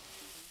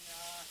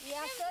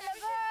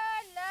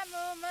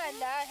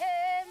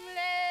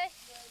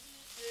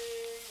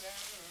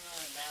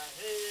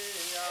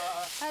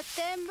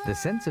 The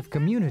sense of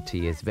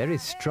community is very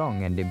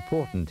strong and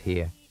important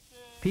here.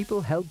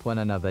 People help one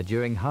another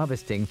during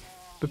harvesting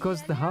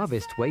because the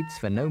harvest waits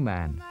for no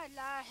man.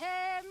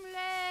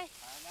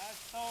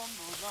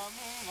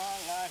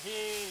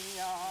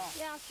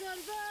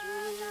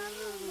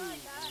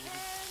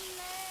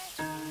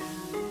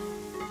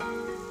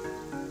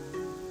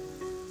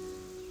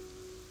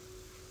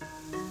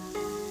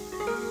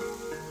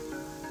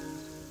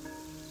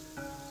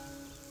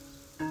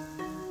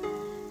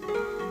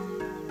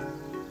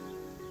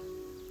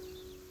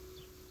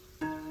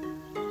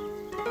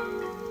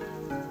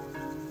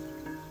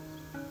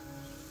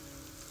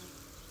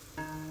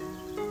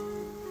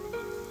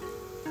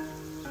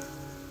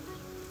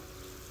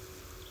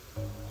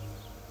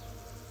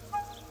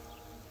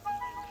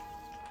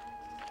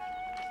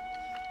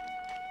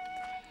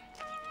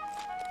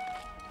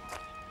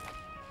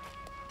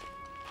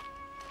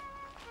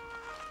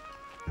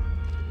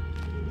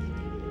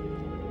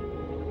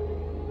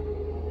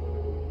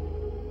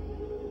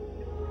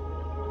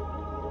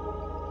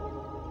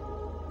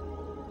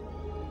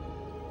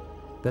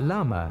 The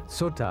Lama,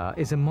 Sota,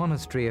 is a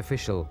monastery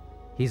official.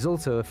 He's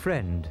also a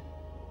friend.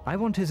 I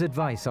want his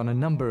advice on a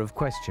number of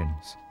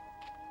questions.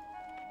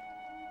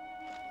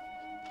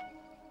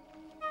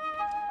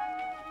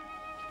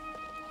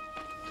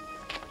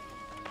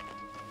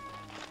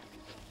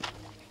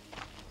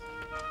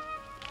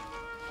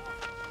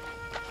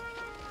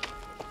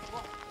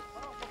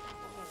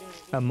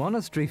 A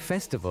monastery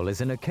festival is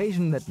an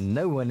occasion that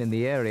no one in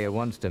the area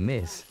wants to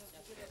miss.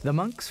 The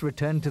monks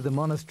return to the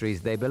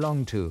monasteries they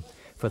belong to.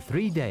 For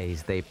 3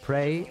 days they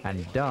pray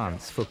and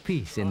dance for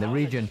peace in the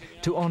region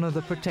to honor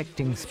the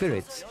protecting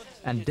spirits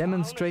and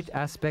demonstrate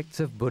aspects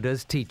of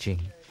Buddha's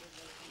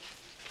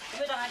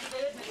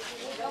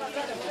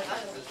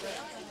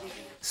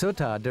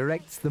Sota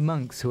directs the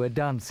monks who are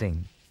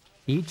dancing.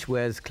 Each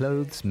wears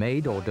clothes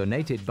made or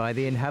donated by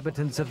the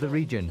inhabitants of the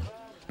region.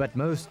 But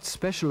most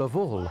special of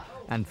all,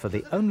 and for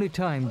the only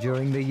time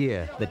during the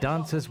year, the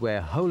dancers wear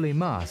holy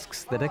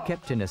masks that are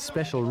kept in a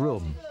special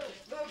room.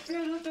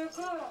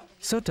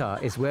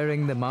 Sota is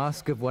wearing the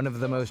mask of one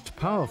of the most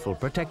powerful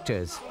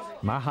protectors,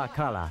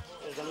 Mahakala.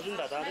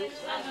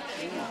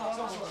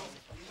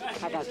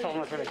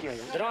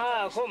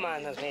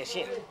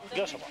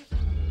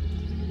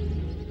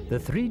 The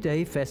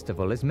three-day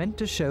festival is meant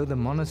to show the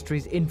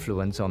monastery's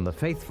influence on the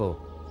faithful.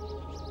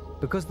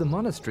 Because the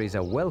monasteries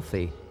are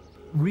wealthy,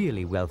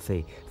 really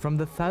wealthy, from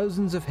the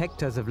thousands of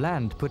hectares of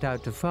land put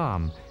out to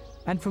farm,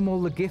 and from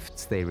all the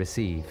gifts they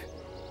receive.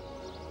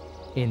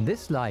 In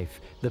this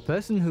life, the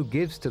person who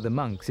gives to the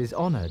monks is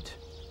honored,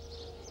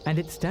 and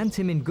it stands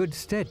him in good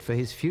stead for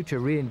his future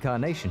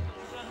reincarnation.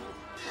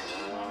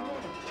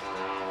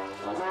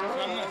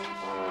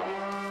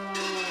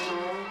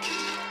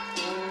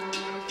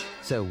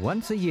 So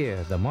once a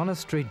year, the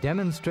monastery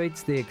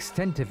demonstrates the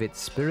extent of its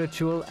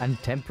spiritual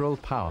and temporal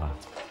power.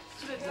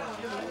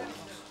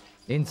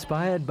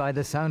 Inspired by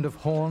the sound of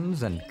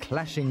horns and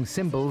clashing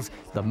cymbals,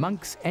 the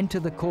monks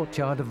enter the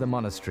courtyard of the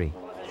monastery.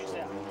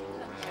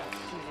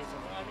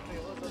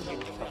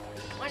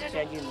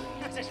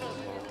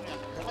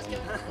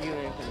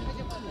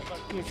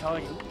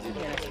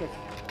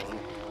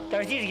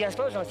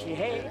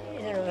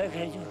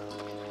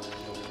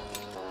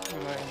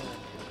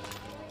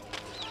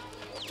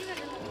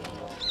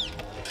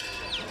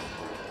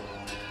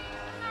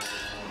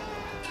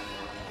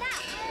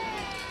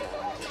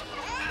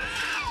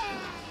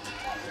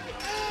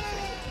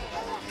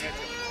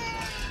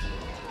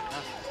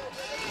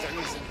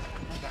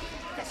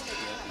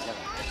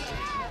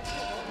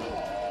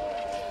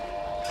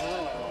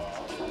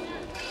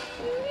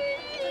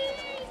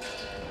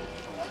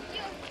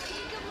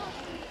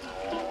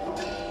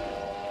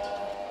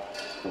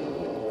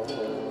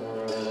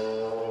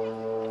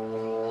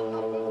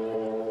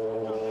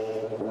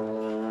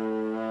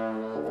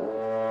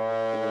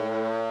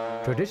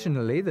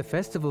 Traditionally, the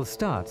festival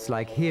starts,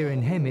 like here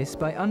in Hemis,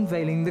 by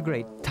unveiling the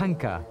great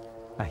tanka,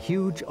 a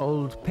huge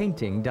old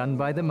painting done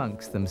by the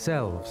monks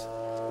themselves.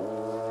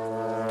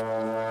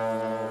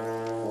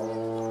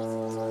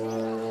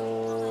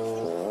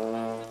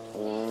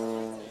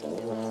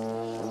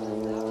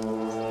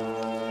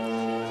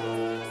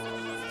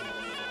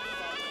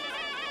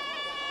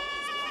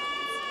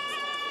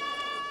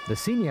 The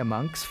senior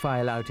monks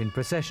file out in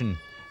procession.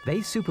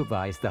 They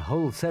supervise the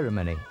whole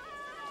ceremony.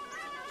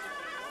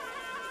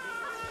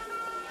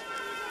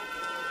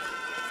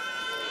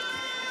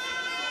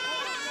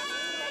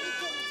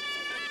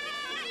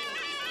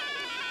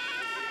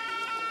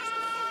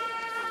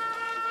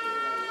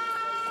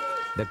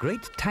 The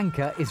great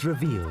tanka is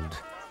revealed,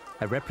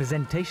 a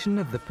representation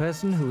of the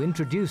person who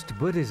introduced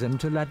Buddhism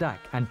to Ladakh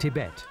and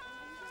Tibet.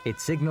 It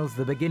signals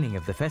the beginning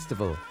of the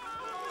festival.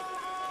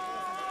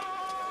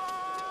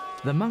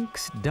 The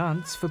monks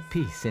dance for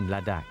peace in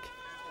Ladakh.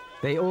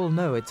 They all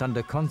know it's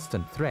under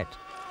constant threat.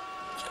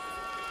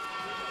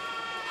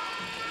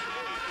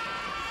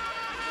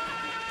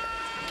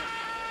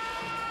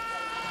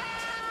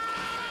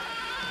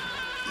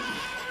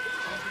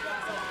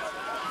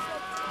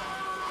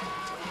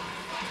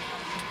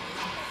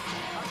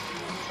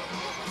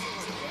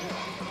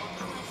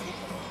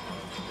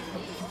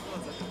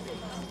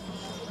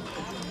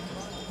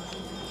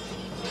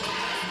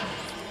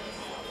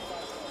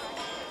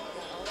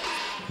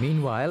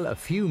 Meanwhile, a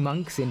few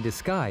monks in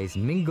disguise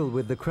mingle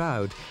with the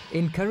crowd,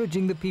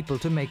 encouraging the people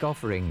to make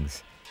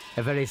offerings,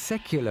 a very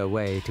secular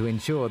way to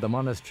ensure the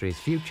monastery's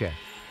future.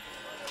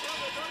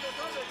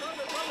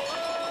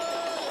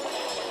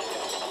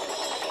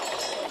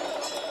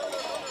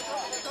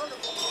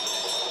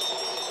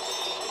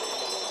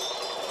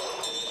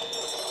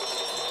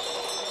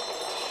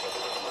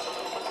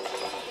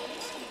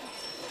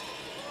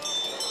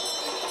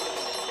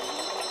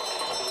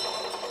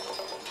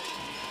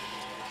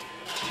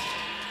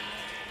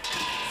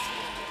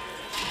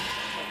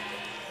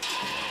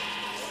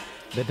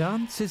 The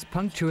dance is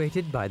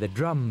punctuated by the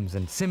drums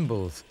and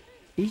cymbals.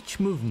 Each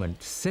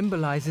movement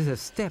symbolizes a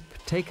step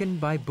taken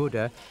by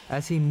Buddha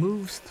as he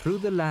moves through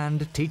the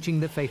land teaching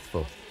the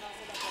faithful.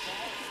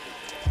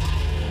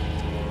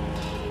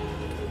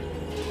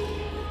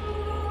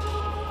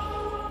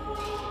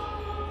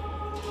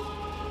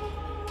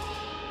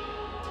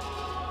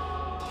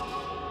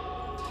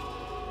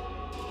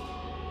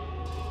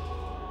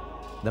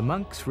 The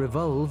monks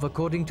revolve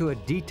according to a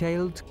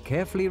detailed,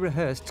 carefully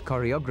rehearsed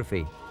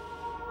choreography.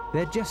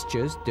 Their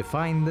gestures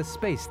define the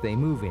space they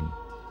move in.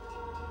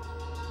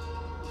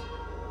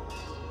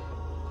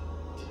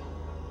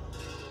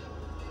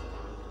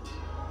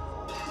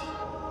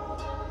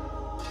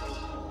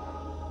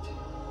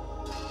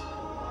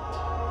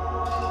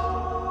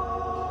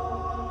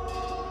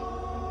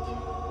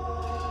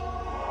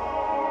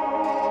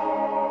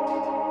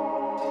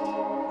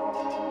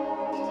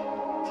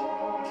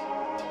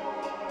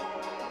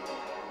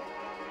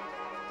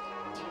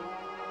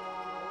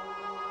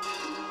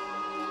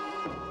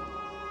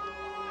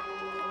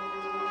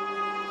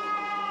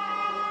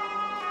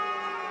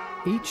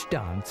 Each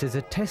dance is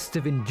a test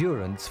of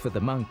endurance for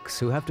the monks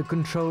who have to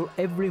control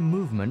every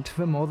movement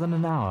for more than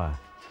an hour.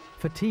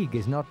 Fatigue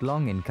is not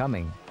long in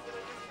coming.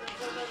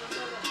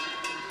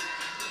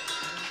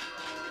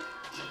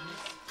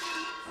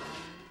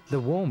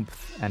 The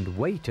warmth and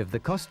weight of the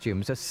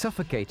costumes are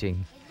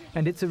suffocating,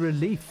 and it's a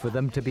relief for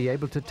them to be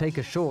able to take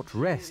a short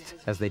rest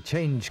as they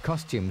change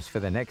costumes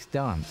for the next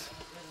dance.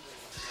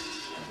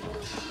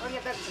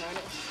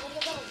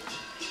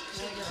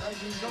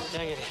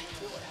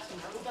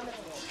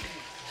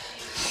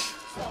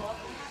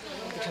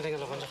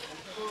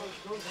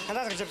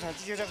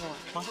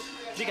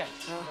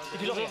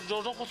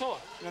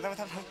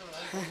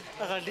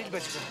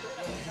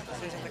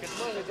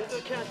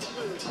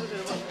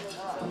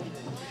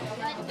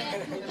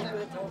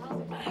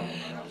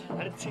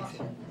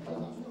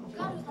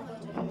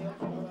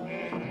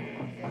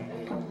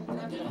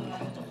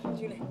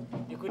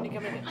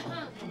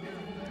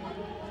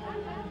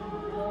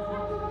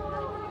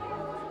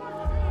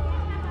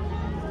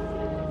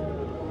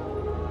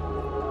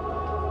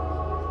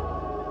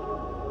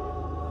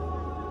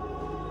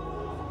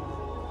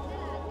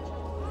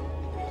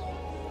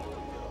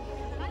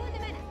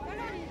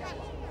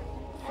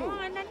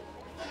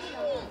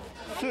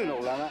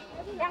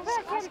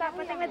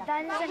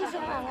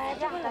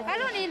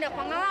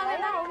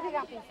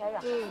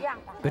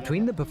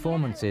 Between the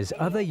performances,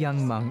 other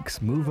young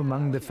monks move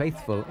among the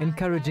faithful,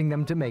 encouraging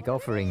them to make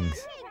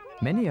offerings.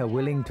 Many are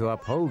willing to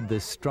uphold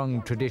this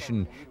strong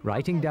tradition,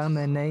 writing down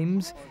their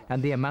names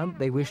and the amount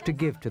they wish to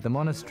give to the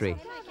monastery.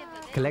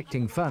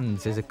 Collecting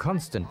funds is a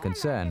constant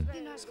concern.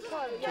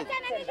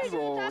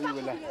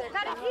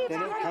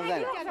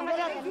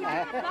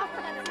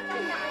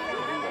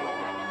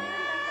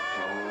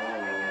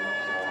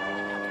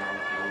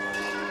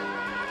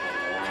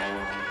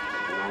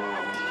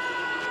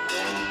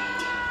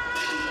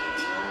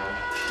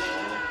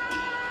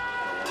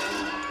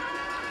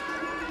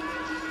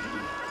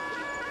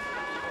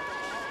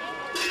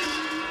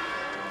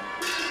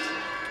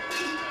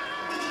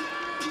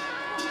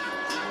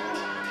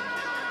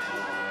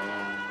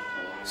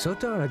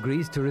 Sotar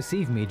agrees to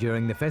receive me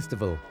during the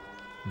festival.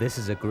 This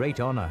is a great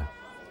honor.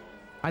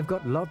 I've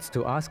got lots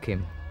to ask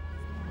him.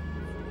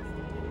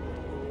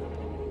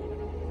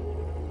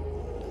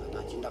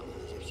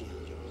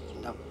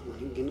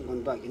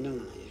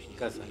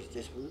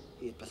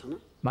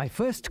 My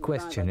first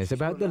question is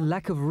about the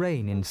lack of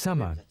rain in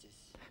summer.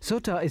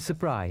 Sotar is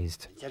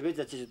surprised.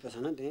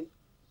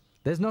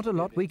 There's not a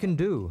lot we can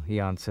do, he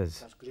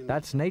answers.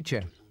 That's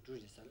nature.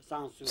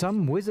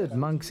 Some wizard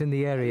monks in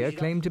the area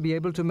claim to be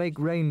able to make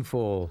rain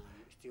fall.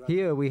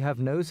 Here we have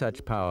no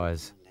such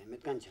powers.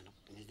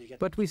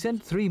 But we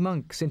sent 3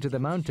 monks into the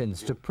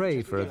mountains to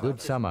pray for a good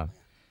summer.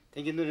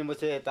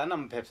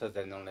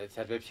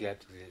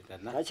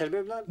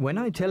 When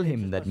I tell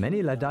him that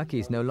many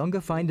Ladakhis no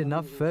longer find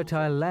enough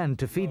fertile land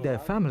to feed their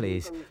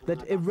families,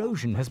 that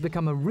erosion has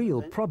become a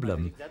real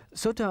problem,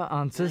 Sotar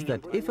answers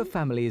that if a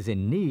family is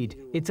in need,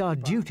 it's our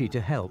duty to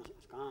help.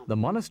 The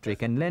monastery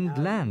can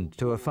lend land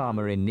to a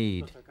farmer in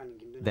need.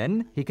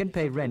 Then he can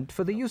pay rent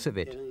for the use of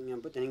it.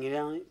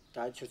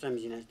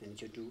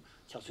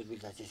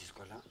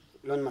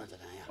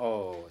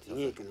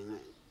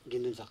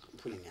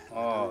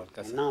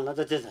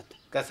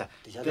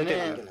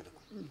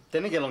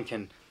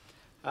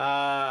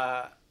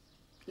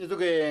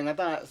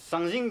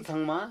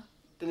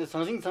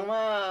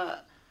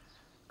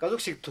 The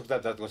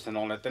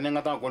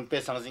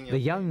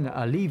young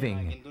are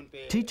leaving.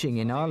 Teaching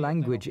in our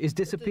language is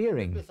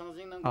disappearing.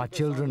 Our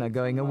children are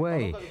going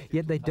away,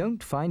 yet they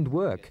don't find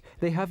work.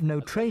 They have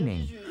no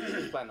training.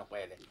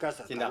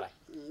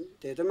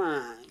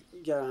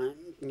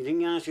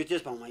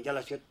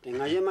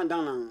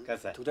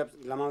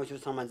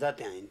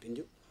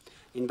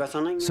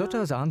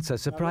 Sotar's answer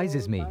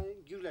surprises me.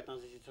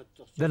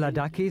 The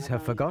Ladakhis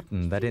have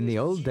forgotten that in the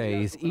old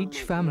days,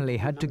 each family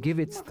had to give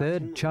its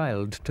 3rd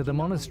child to the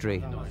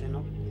monastery.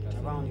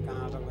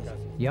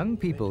 Young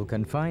people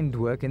can find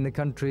work in the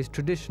country's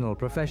traditional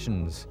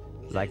professions,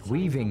 like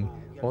weaving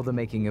or the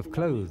making of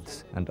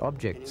clothes and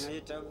objects.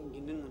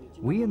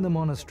 We in the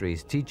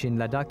monasteries teach in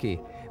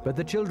Ladakhi, but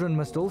the children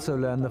must also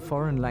learn the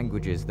foreign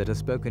languages that are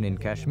spoken in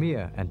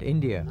Kashmir and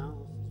India.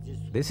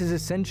 This is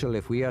essential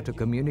if we are to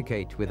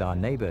communicate with our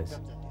neighbors.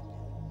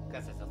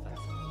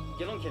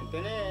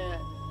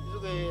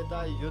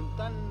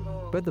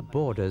 But the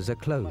borders are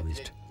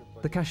closed.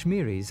 The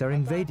Kashmiris are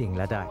invading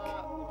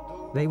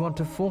Ladakh. They want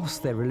to force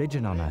their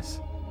religion on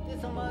us.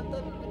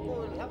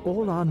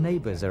 All our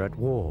neighbors are at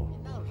war.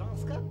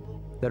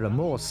 There are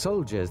more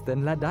soldiers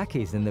than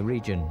Ladakhis in the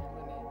region.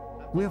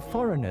 We're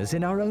foreigners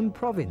in our own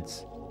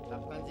province.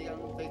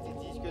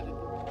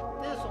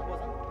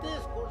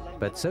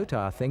 But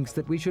Sotar thinks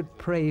that we should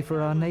pray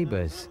for our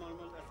neighbors.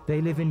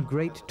 They live in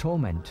great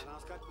torment,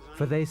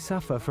 for they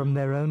suffer from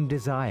their own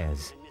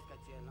desires.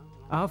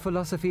 Our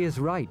philosophy is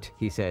right,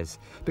 he says,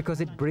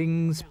 because it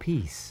brings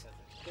peace.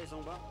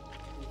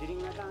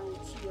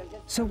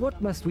 So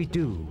what must we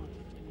do?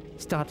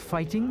 Start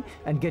fighting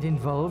and get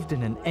involved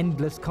in an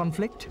endless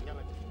conflict?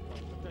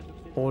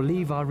 Or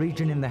leave our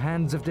region in the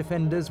hands of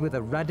defenders with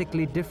a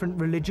radically different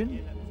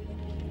religion?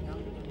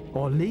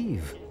 Or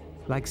leave,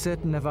 like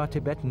certain of our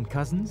Tibetan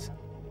cousins?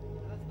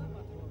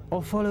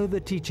 Or follow the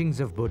teachings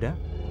of Buddha?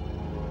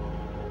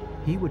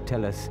 He would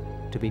tell us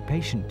to be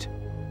patient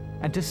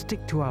and to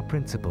stick to our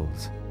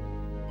principles.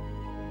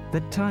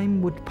 That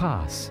time would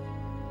pass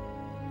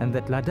and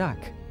that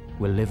Ladakh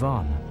will live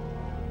on.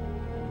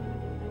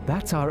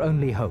 That's our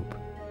only hope.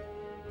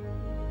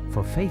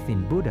 For faith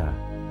in Buddha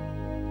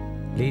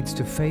leads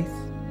to faith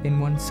in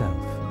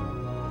oneself.